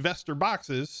these investor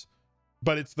boxes,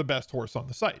 but it's the best horse on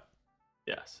the site.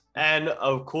 Yes. And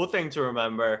a cool thing to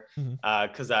remember,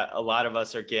 because a lot of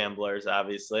us are gamblers,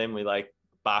 obviously, and we like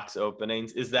box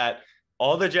openings, is that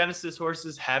all the Genesis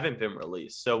horses haven't been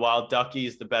released. So while Ducky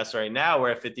is the best right now, we're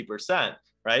at 50%,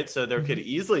 right? So there could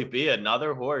easily be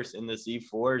another horse in the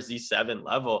Z4, Z7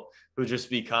 level who just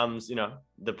becomes, you know,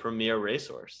 the premier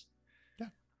racehorse. Yeah.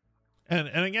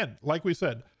 And again, like we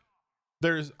said,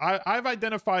 I've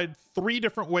identified 3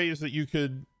 different ways that you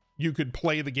could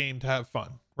play the game to have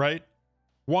fun, right?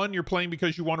 1, you're playing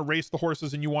because you want to race the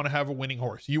horses and you want to have a winning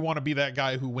horse. You want to be that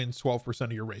guy who wins 12%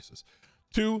 of your races.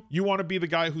 2, you want to be the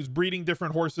guy who's breeding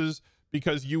different horses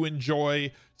because you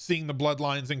enjoy seeing the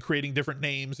bloodlines and creating different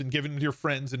names and giving to your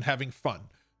friends and having fun.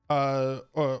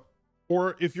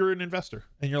 Or if you're an investor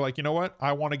and you're like, you know what,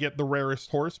 I want to get the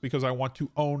rarest horse because I want to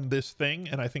own this thing,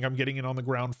 and I think I'm getting it on the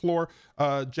ground floor.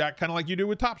 Jack, kind of like you do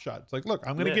with Top Shot. It's like, look,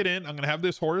 I'm going to get in, I'm going to have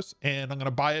this horse, and I'm going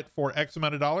to buy it for X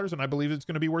amount of dollars, and I believe it's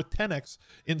going to be worth 10X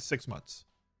in 6 months.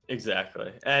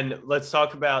 Exactly. And let's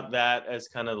talk about that as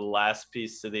kind of the last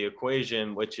piece to the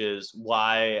equation, which is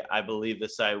why I believe the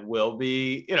site will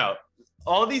be, you know,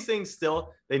 all these things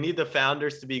still, they need the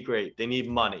founders to be great. They need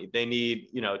money. They need,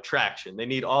 you know, traction. They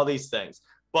need all these things.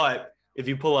 But if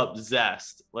you pull up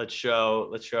Zest, let's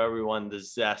show everyone the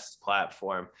Zest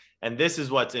platform. And this is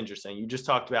what's interesting. You just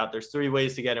talked about there's 3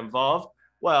 ways to get involved.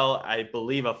 Well, I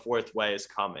believe a 4th way is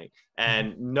coming.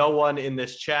 And no one in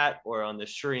this chat or on this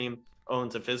stream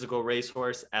owns a physical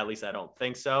racehorse. At least I don't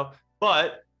think so.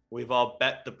 But we've all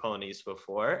bet the ponies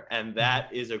before, and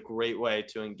that is a great way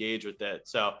to engage with it.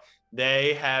 So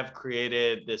they have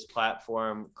created this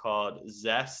platform called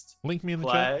Zest. Link me in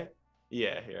the chat.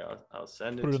 Yeah, here, I'll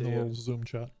send it to you. Put it in the little Zoom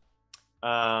chat.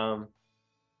 There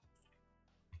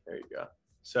you go.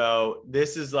 So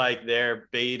this is like their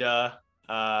beta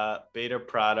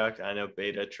product. I know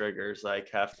beta triggers like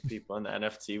half the people in the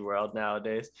NFT world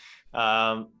nowadays.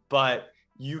 But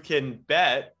you can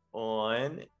bet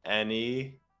on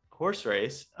any horse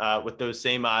race with those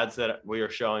same odds that we were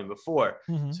showing before.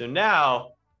 So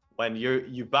now when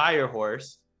you buy your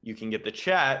horse, you can get the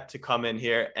chat to come in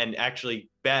here and actually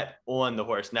bet on the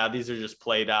horse. Now, these are just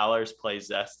play dollars, play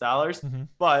Zest dollars.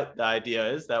 But the idea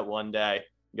is that one day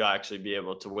you'll actually be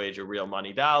able to wager real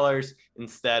money dollars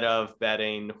instead of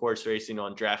betting horse racing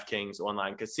on DraftKings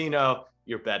online casino.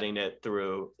 You're betting it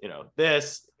through, you know,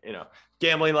 this, you know,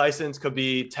 gambling license could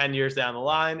be 10 years down the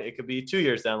line. It could be 2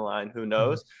 years down the line. Who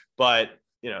knows? But,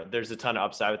 you know, there's a ton of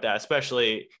upside with that,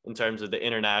 especially in terms of the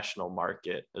international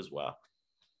market as well.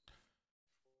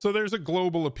 So there's a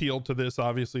global appeal to this.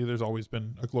 Obviously, there's always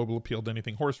been a global appeal to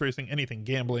anything horse racing, anything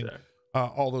gambling,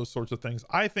 all those sorts of things.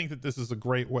 I think that this is a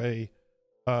great way.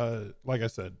 Like I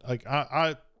said, like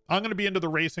I'm going to be into the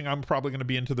racing. I'm probably going to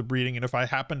be into the breeding. And if I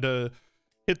happen to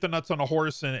hit the nuts on a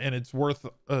horse and it's worth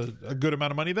a good amount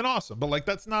of money, then awesome. But like,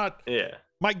 that's not,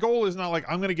 my goal is not like,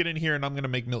 I'm going to get in here and I'm going to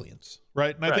make millions.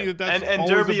 Right. And I think that that's always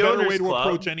Derby a better way to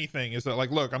approach anything, is that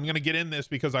like, look, I'm going to get in this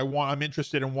because I'm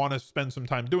interested and want to spend some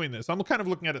time doing this. I'm kind of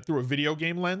looking at it through a video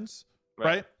game lens.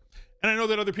 Right. And I know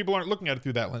that other people aren't looking at it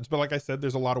through that lens, but like I said,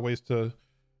 there's a lot of ways to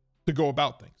go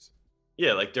about things.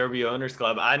 Yeah. Like Derby Owners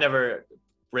Club. I never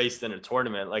raced in a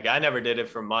tournament. Like I never did it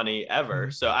for money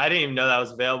ever. So I didn't even know that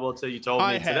was available till you told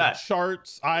me today. I had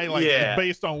charts.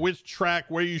 Based on which track,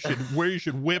 where you should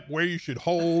whip, where you should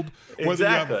hold, whether you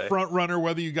have a front runner,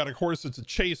 whether you got a horse that's a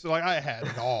chase. Like I had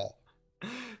it all.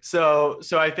 So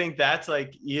I think that's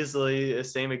like easily the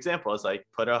same example. It's like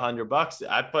put $100.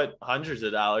 I put hundreds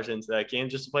of dollars into that game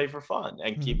just to play for fun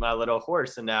and keep my little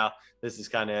horse. And now this is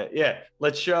kind of,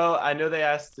 let's show. I know they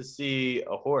asked to see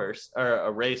a horse or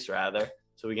a race rather.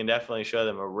 So we can definitely show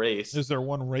them a race. Is there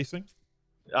one racing?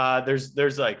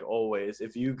 There's like always.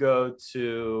 If you go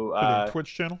to their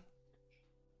Twitch channel.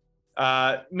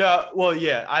 No, well,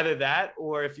 yeah, either that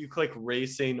or if you click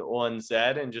racing on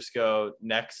Zed and just go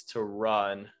next to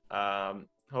run.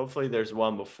 Hopefully there's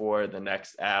one before the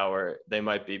next hour. They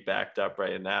might be backed up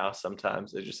right now.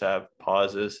 Sometimes they just have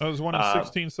pauses. That was one in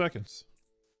 16 seconds.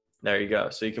 There you go.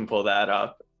 So you can pull that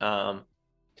up. All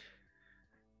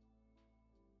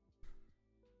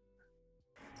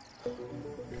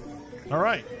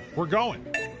right, we're going.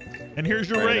 And here's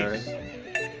your race.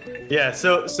 Yeah,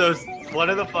 so one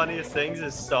of the funniest things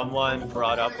is someone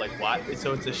brought up like what?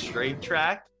 So it's a straight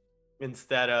track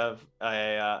instead of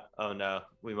a oh no,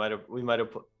 we might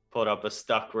have pulled up a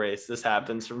stuck race. This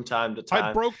happens from time to time.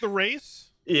 I broke the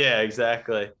race? Yeah,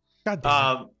 exactly. God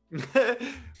damn it.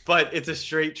 But it's a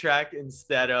straight track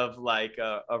instead of like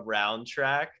a round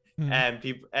track. And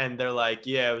they're like,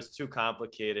 yeah, it was too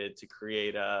complicated to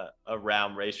create a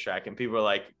round racetrack. And people are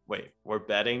like, wait, we're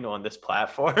betting on this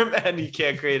platform and you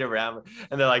can't create a round.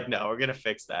 And they're like, no, we're gonna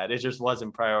fix that. It just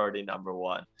wasn't priority number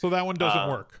one. So that one doesn't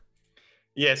work.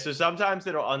 Yeah, so sometimes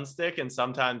it'll unstick and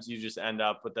sometimes you just end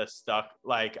up with a stuck.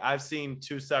 Like I've seen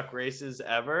 2 stuck races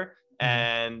ever.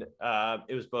 And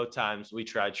it was both times we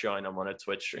tried showing them on a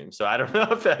Twitch stream. So I don't know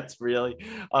if that's really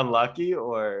unlucky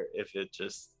or if it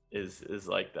just is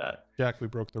like that. Jack, we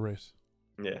broke the race.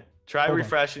 Yeah, try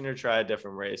refreshing or try a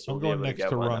different race. I'm going next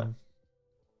to run.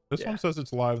 This one says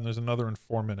it's live and there's another in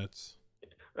 4 minutes.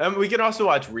 We can also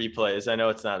watch replays. I know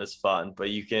it's not as fun, but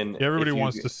you can. Yeah, everybody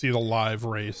wants to see the live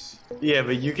race. Yeah,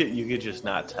 but you could just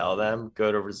not tell them.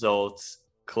 Go to results,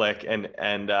 click and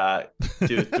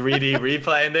do 3D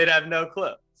replay, and they'd have no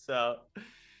clue. So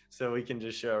we can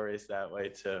just show a race that way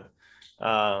too.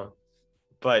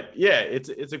 But yeah,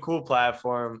 it's a cool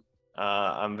platform.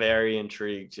 I'm very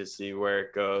intrigued to see where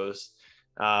it goes.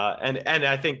 And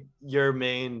I think your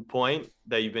main point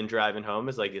that you've been driving home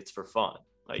is like, it's for fun.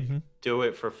 Like do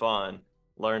it for fun,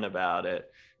 learn about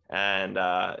it. And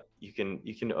you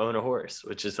can own a horse,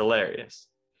 which is hilarious.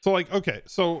 So like, okay,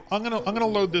 so I'm gonna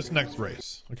load this next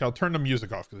race. Okay, I'll turn the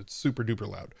music off because it's super duper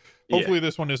loud. Hopefully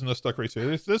this one isn't a stuck race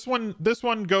here. This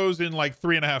one goes in like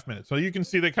 3.5 minutes. So you can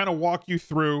see they kind of walk you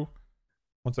through.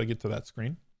 Once I get to that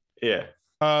screen, yeah,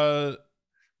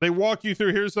 they walk you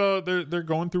through. Here's they're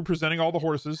going through presenting all the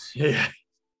horses. Yeah,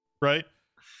 right.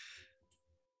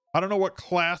 I don't know what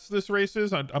class this race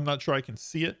is. I'm not sure I can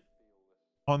see it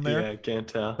on there. Yeah, I can't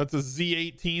tell. That's a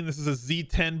Z18. This is a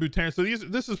Z10 Bhutan. So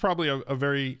this is probably a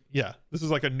very, this is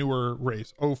like a newer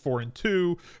race. 04 and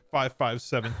 2,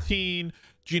 5517,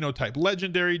 genotype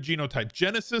legendary, genotype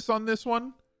genesis on this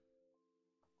one.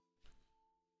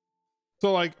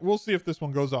 So like, we'll see if this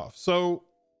one goes off. So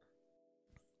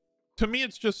to me,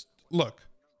 it's just, look,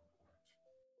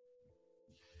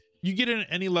 you get in at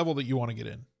any level that you want to get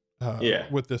in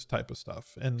with this type of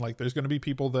stuff. And like, there's going to be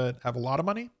people that have a lot of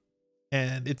money.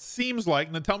 And it seems like,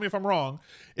 and then tell me if I'm wrong,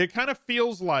 it kind of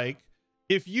feels like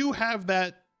if you have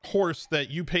that horse that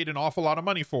you paid an awful lot of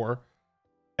money for,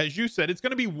 as you said, it's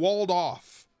going to be walled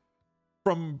off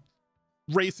from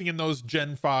racing in those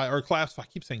Gen 5 or Class 5.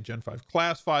 I keep saying Gen 5.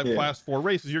 Class 5, Class 4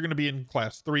 races. You're going to be in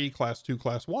Class 3, Class 2,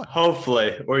 Class 1.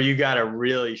 Hopefully. Or you got a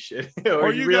really shit.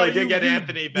 Or you really did get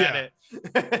Anthony Bennett.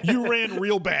 Yeah. You ran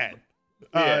real bad.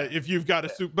 If you've got a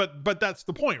suit. But that's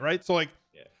the point, right? So like,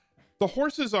 the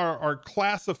horses are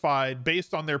classified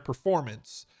based on their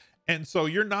performance. And so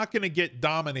you're not going to get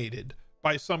dominated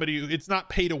by somebody who, it's not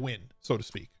pay to win, so to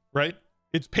speak, right?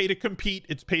 It's pay to compete.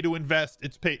 It's pay to invest.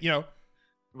 It's pay,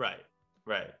 Right.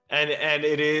 Right. And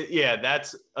it is,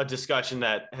 that's a discussion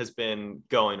that has been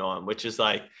going on, which is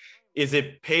like, is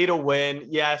it pay to win?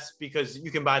 Yes, because you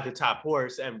can buy the top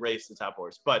horse and race the top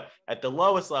horse. But at the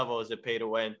lowest level, is it pay to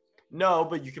win? No,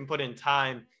 but you can put in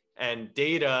time and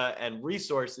data and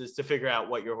resources to figure out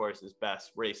what your horse is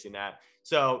best racing at.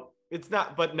 So it's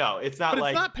not, but no, it's not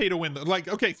like, it's not pay to win though. Like,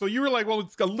 okay, so you were like, well,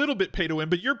 it's a little bit pay to win,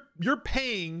 but you're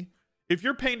paying, if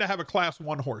you're paying to have a Class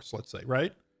 1 horse, let's say,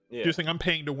 right? Yeah. You're saying I'm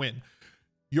paying to win.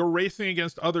 You're racing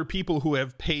against other people who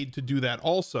have paid to do that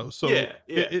also. So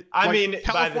I mean,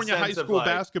 California high school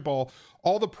basketball,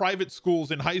 all the private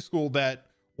schools in high school that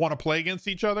want to play against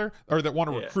each other or that want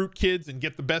to recruit kids and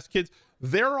get the best kids,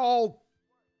 they're all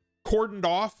cordoned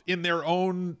off in their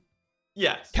own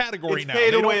category now.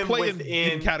 They don't play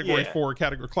in category 4,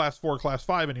 category Class 4, Class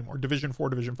 5 anymore. Division 4,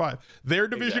 Division 5. They're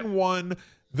Division 1.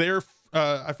 They're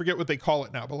I forget what they call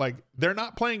it now, but like they're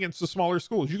not playing against the smaller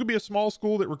schools. You could be a small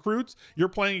school that recruits. You're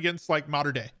playing against like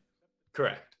Mater Dei.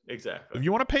 Correct. Exactly. If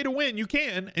you want to pay to win, you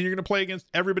can, and you're going to play against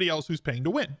everybody else who's paying to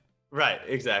win. Right.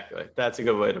 Exactly. That's a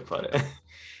good way to put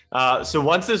it. So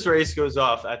once this race goes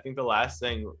off, I think the last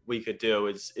thing we could do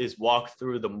is walk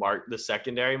through the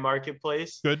secondary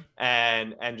marketplace. Good.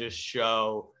 And just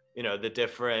show you know, the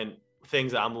different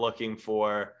things I'm looking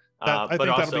for. I think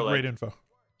that'll be great info.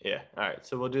 Yeah. All right.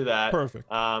 So we'll do that. Perfect.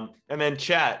 And then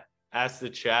ask the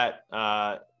chat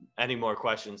any more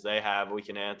questions they have, we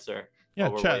can answer. Yeah,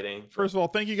 while we're chat. waiting. First of all,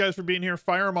 thank you guys for being here.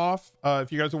 Fire them off.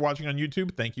 If you guys are watching on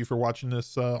YouTube, thank you for watching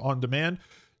this on demand.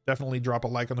 Definitely drop a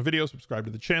like on the video, subscribe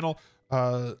to the channel,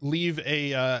 leave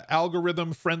a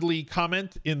algorithm friendly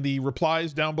comment in the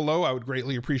replies down below. I would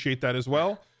greatly appreciate that as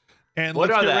well. And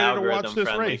let's get ready to watch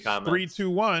this race. Comments? 3, 2,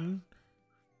 1.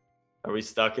 Are we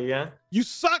stuck again? You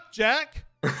suck, Jack.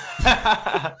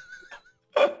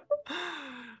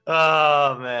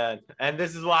 Oh man, and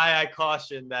this is why I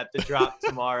caution that the drop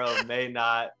tomorrow may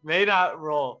not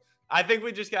roll. I think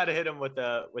we just got to hit him with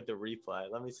the replay.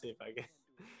 Let me see if I can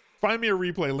find me a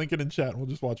replay, link it in chat, and we'll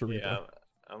just watch a replay. Yeah,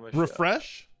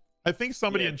 refresh. I think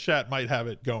somebody in chat might have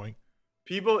it going.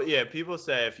 People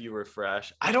say if you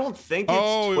refresh. I don't think it's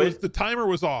it was, the timer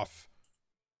was off.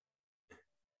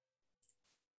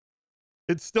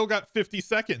 It's still got 50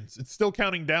 seconds. It's still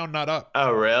counting down, not up.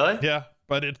 Oh, really? Yeah,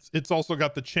 but it's also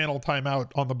got the channel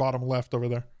timeout on the bottom left over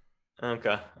there. Okay.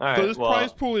 All right. So this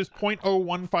prize pool is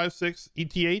 0.0156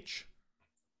 ETH.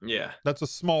 Yeah. That's a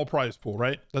small prize pool,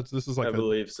 right? This is like I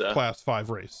believe so. Class 5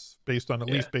 race based on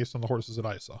least based on the horses that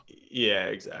I saw. Yeah,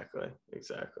 exactly.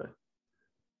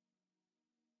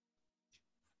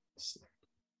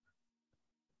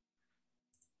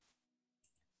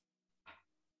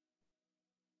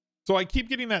 So I keep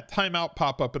getting that timeout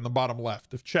pop up in the bottom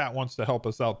left. If chat wants to help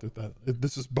us out with that, if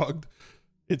this is bugged.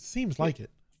 It seems like it.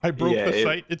 I broke the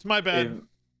site. It's my bad.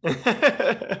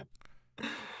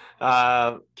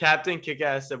 Captain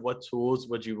Kickass said, what tools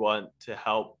would you want to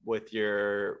help with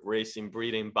your racing,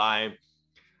 breeding, buying?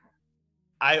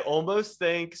 I almost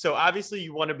think, so obviously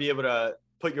you want to be able to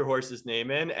put your horse's name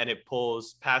in and it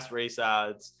pulls past race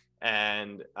odds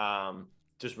and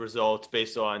just results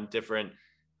based on different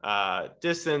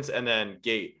distance and then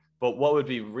gait. But what would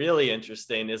be really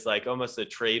interesting is like almost a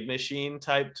trade machine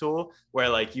type tool where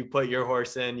like you put your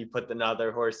horse in, you put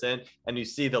another horse in, and you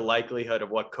see the likelihood of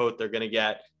what coat they're going to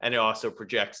get. And it also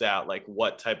projects out like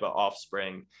what type of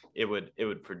offspring it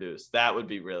would produce. That would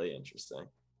be really interesting.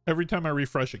 Every time I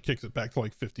refresh, it kicks it back to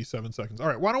like 57 seconds. All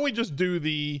right. Why don't we just do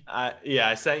the,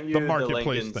 I sent you the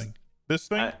marketplace thing. This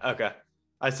thing? Okay.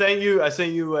 I sent you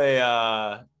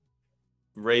a,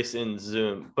 race in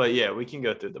Zoom, but yeah, we can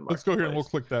go through the marketplace. Let's go here and we'll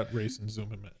click that race in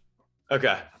Zoom in a minute.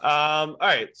 Okay. All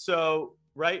right. So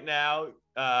right now,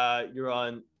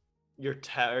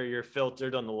 you're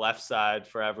filtered on the left side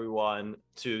for everyone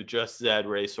to just Zed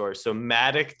Racehorse. So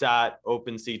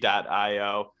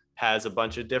matic.opensea.io has a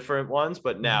bunch of different ones,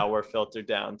 but now we're filtered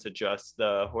down to just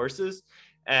the horses,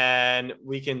 and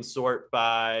we can sort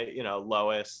by,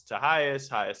 lowest to highest,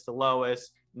 highest to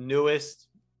lowest, newest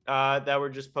that were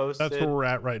just posted. That's where we're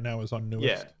at right now, is on newest.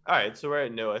 Yeah. All right. So we're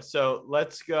at newest. So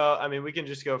let's go. I mean, we can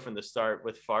just go from the start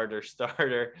with farther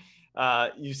starter.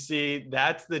 You see,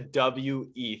 that's the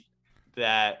WETH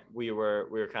that we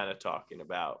were kind of talking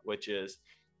about, which is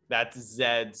that's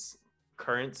Zed's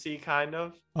currency kind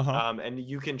of. And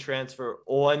you can transfer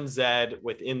on Zed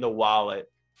within the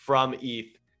wallet from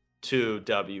ETH to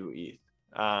WETH.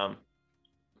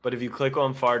 But if you click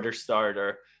on farther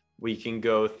starter, we can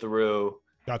go through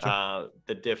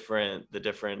the different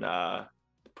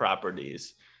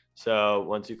properties. So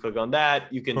once you click on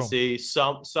that, you can see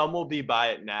some will be buy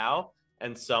it now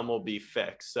and some will be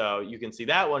fixed. So you can see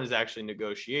that one is actually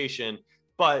negotiation,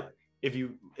 but if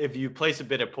you place a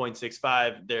bid at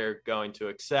 0.65, they're going to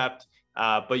accept,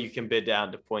 but you can bid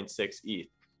down to 0.6 ETH.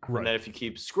 Right. And then if you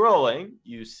keep scrolling,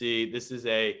 you see this is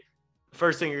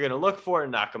first thing you're going to look for,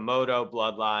 Nakamoto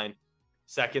bloodline.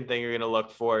 Second thing you're going to look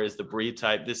for is the breed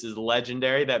type. This is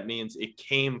legendary. That means it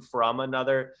came from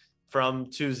 2Z1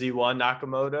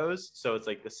 Nakamotos. So it's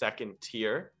like the second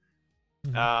tier.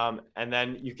 And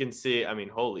then you can see, I mean,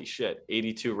 holy shit,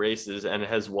 82 races, and it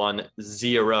has won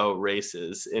 0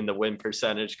 races in the win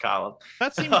percentage column.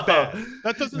 That seems bad.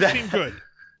 That doesn't seem good.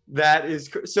 That is,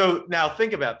 so now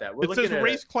think about that. It says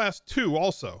race class 2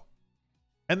 also.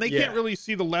 And they can't really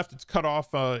see the left. It's cut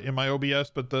off in my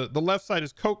OBS, but the left side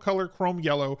is coat color, chrome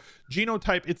yellow.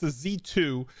 Genotype, it's a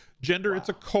Z2. Gender, it's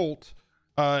a colt.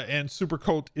 And super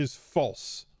coat is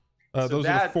false. Those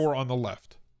are the 4 on the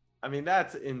left. I mean,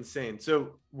 that's insane.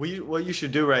 So what you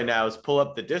should do right now is pull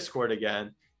up the Discord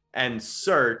again and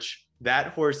search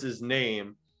that horse's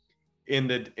name in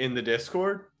the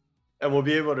Discord, and we'll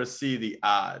be able to see the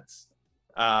odds.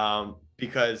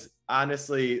 Because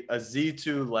honestly, a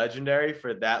Z2 legendary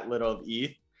for that little of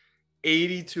ETH,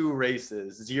 82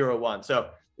 races, 0-1. So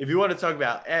if you want to talk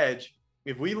about edge,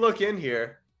 if we look in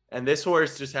here And this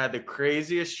horse just had the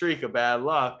craziest streak of bad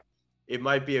luck. It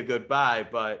might be a good buy,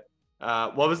 but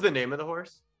what was the name of the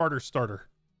horse? Starter.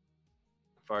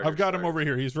 Farter I've got Starter. him over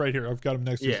here. He's right here. I've got him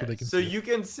next to you so they can see. You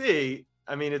can see,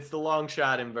 I mean, it's the long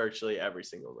shot in virtually every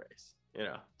single race. You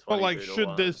know, but like,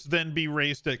 should this then be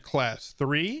raced at class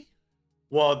 3?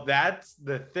 Well, that's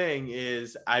the thing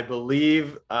is, I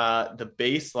believe the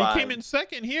baseline. He came in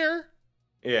second here.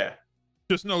 Yeah.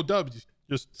 Just no dubs.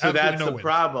 Just so that's no the wins.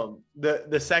 problem.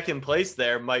 The second place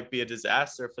there might be a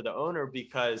disaster for the owner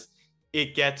because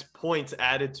it gets points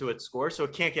added to its score, so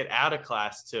it can't get out of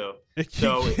class 2.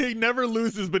 He never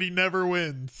loses, but he never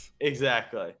wins.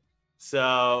 Exactly.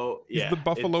 So he's the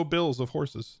Buffalo Bills of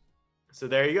horses. So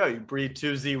there you go. You breed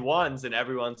 2 Z1s, and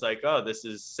everyone's like, "Oh, this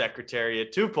is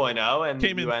Secretariat 2.0," and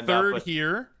came in third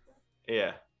here.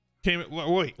 Yeah.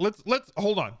 Wait. Let's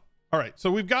hold on. All right. So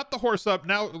we've got the horse up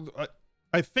now.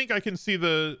 I think I can see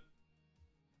the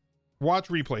watch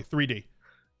replay 3D.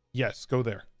 Yes, go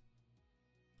there.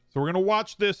 So we're gonna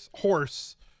watch this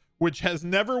horse, which has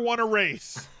never won a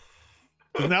race.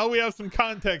 Now we have some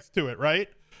context to it, right?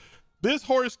 This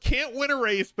horse can't win a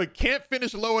race, but can't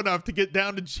finish low enough to get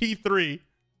down to G3. It's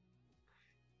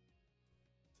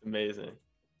amazing.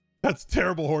 That's a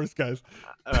terrible horse, guys.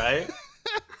 All right.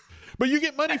 But you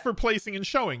get money for placing and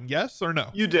showing, yes or no?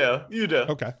 You do.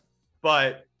 Okay.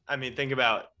 But I mean, think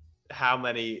about how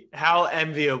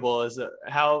enviable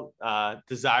how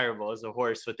desirable is a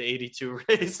horse with 82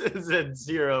 races and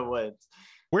 0 wins.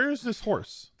 Where is this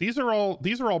horse? These are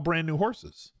all brand new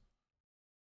horses.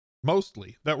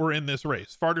 Mostly that were in this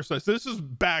race. Farter says this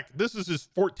is his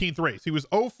 14th race. He was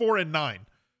 0-4 and 9.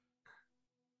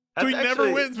 So he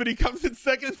never wins, but he comes in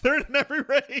second and third in every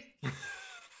race.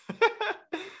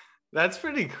 That's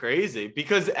pretty crazy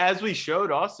because as we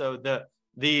showed also,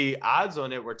 the odds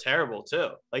on it were terrible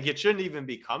too. Like it shouldn't even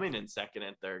be coming in second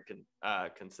and third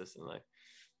consistently.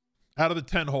 Out of the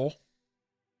 10 hole.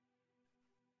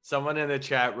 Someone in the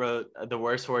chat wrote the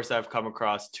worst horse I've come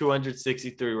across,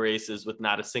 263 races with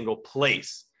not a single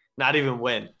place, not even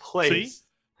win, place. See?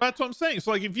 That's what I'm saying.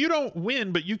 So like if you don't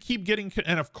win, but you keep getting,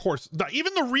 and of course,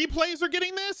 even the replays are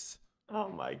getting this. Oh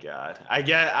my God.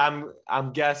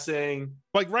 I'm guessing.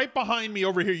 Like right behind me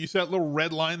over here, you see that little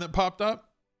red line that popped up?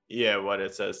 Yeah, what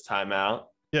it says, timeout.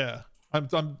 Yeah.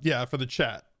 Yeah, for the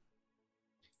chat.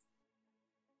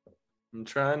 I'm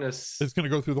trying to. It's going to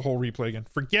go through the whole replay again.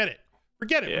 Forget it.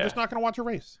 Yeah. We're just not going to watch a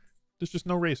race. There's just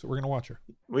no race that we're going to watch her.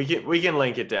 We can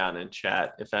link it down in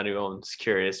chat if anyone's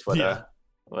curious what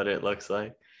it looks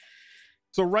like.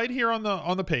 So right here on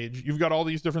the page, you've got all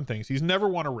these different things. He's never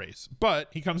won a race, but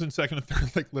he comes in second and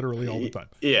third like literally all the time.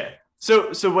 Yeah.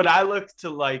 So what I like to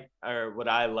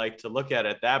look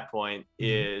at that point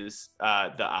is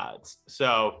the odds.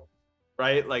 So,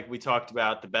 right, like we talked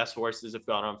about, the best horses have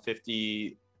gone on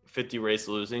 50 race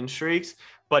losing streaks,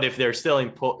 but if they're still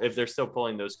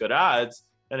pulling those good odds,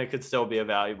 then it could still be a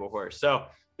valuable horse. So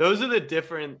those are the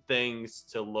different things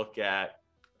to look at.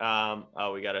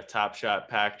 We got a Top Shot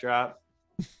pack drop.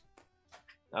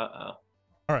 All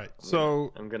right,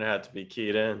 so I'm gonna have to be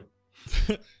keyed in.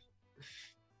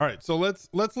 All right, so let's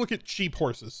look at cheap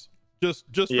horses just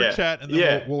for chat, and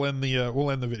then we'll end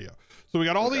the video. So we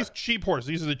got all these cheap horses.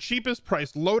 These are the cheapest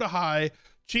priced, low to high,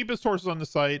 cheapest horses on the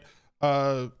site.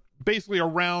 Basically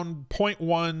around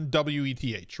 0.1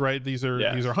 WETH, right? These are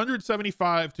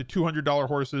 $175 to $200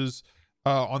 horses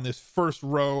on this first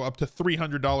row, up to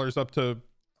 $300, up to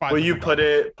 $500. Will you put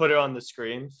it on the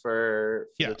screen for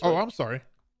yeah? Oh, I'm sorry.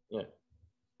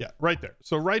 Yeah, right there.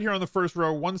 So right here on the first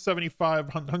row,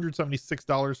 $175,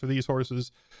 $176 for these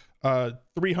horses,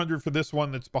 $300 for this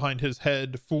one that's behind his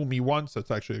head. Fool Me Once.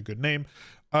 That's actually a good name.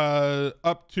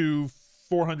 Up to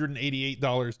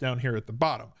 $488 down here at the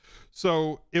bottom.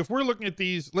 So if we're looking at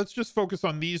these, let's just focus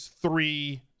on these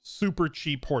 3 super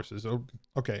cheap horses.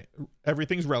 Okay,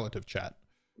 everything's relative, chat.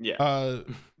 Yeah.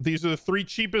 These are the 3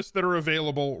 cheapest that are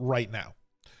available right now.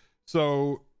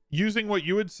 So using what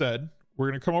you had said, we're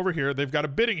going to come over here. They've got a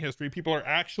bidding history. People are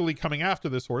actually coming after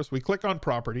this horse. We click on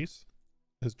properties,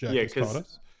 as Jack has taught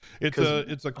us.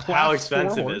 It's a class how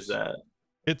expensive 4 is that?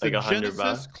 It's like a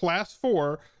Genesis class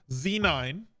 4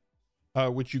 Z9,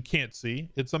 which you can't see.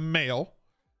 It's a male.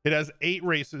 It has 8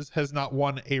 races, has not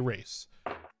won a race.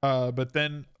 But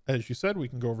then, as you said, we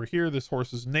can go over here. This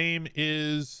horse's name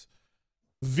is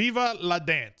Viva La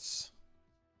Dance.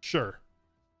 Sure.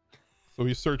 So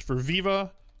we search for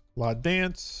Viva La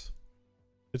Dance.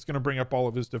 It's going to bring up all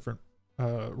of his different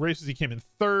races. He came in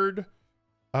 3rd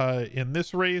in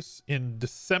this race in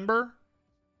December.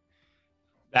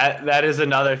 That is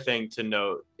another thing to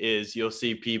note, is you'll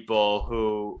see people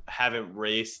who haven't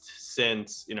raced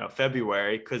since,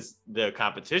 February, because the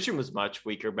competition was much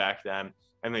weaker back then,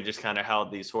 and they just kind of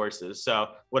held these horses. So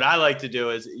what I like to do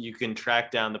is you can track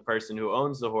down the person who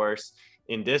owns the horse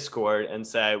in Discord and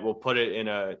say, we'll put it in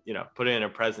a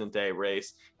present day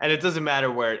race. And it doesn't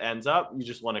matter where it ends up. You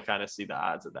just want to kind of see the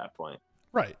odds at that point.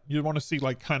 Right. You want to see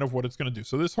like kind of what it's going to do.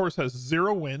 So this horse has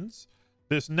 0 wins.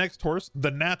 This next horse,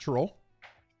 the Natural,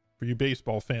 for you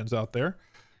baseball fans out there,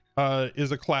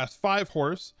 is a class 5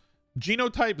 horse,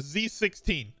 genotype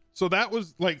Z16. So that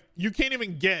was like, you can't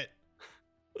even get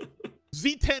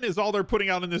Z10 is all they're putting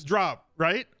out in this drop,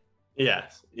 right?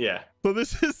 Yes. Yeah. So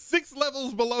this is 6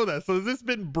 levels below that. So has this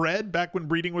been bred back when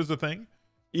breeding was a thing?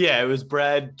 Yeah, it was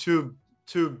bred two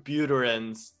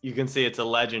Buterins. You can see it's a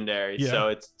legendary. Yeah. So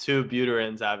it's 2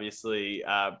 Buterins, obviously,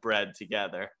 bred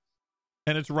together.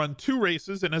 And it's run 2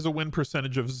 races and has a win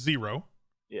percentage of 0.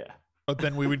 Yeah. But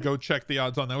then we would go check the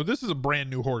odds on that. Well, this is a brand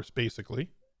new horse, basically,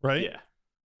 right? Yeah.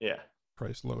 Yeah.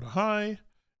 Price low to high.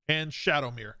 And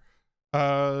Shadowmere.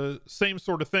 Same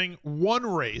sort of thing. 1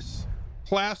 race,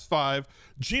 class 5,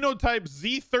 genotype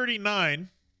Z39.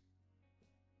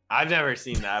 I've never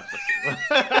seen that before.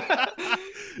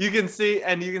 You can see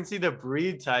the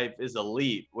breed type is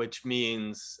elite, which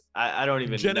means I don't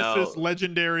even know. Genesis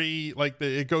legendary, like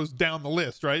it goes down the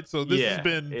list, right? So this has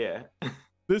been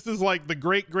this is like the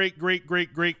great grandkid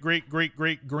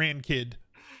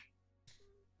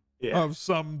of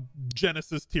some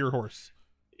Genesis tier horse.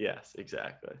 Yes,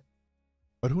 exactly.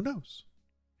 But who knows?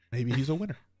 Maybe he's a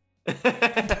winner.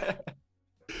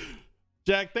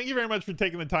 Jack, thank you very much for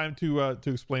taking the time to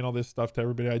explain all this stuff to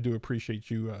everybody. I do appreciate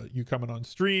you coming on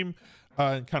stream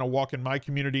and kind of walking my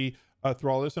community through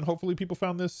all this. And hopefully people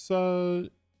found this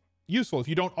useful. If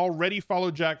you don't already follow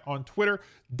Jack on Twitter,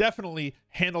 definitely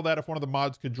handle that. If one of the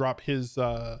mods could drop his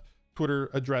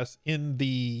Twitter address in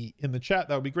the chat,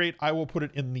 that would be great. I will put it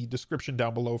in the description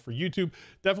down below for YouTube.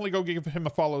 Definitely go give him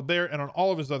a follow there and on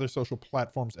all of his other social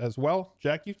platforms as well.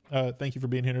 Jack, thank you for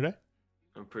being here today.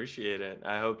 Appreciate it.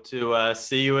 I hope to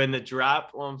see you in the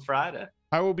drop on Friday.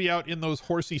 I will be out in those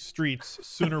horsey streets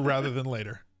sooner rather than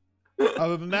later.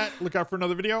 Other than that, look out for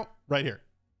another video right here.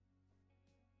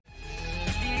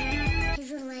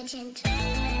 He's a legend.